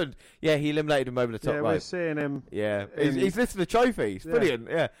 what happened? Yeah, he eliminated him over the top rope. We're seeing him. Yeah, he's lifting the trophy. It's brilliant,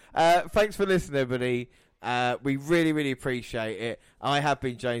 yeah. Thanks for listening, everybody. We really, really appreciate it. I have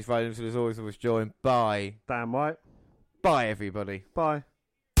been James Rollins, who as always was joined by Dan White. Bye, everybody. Bye.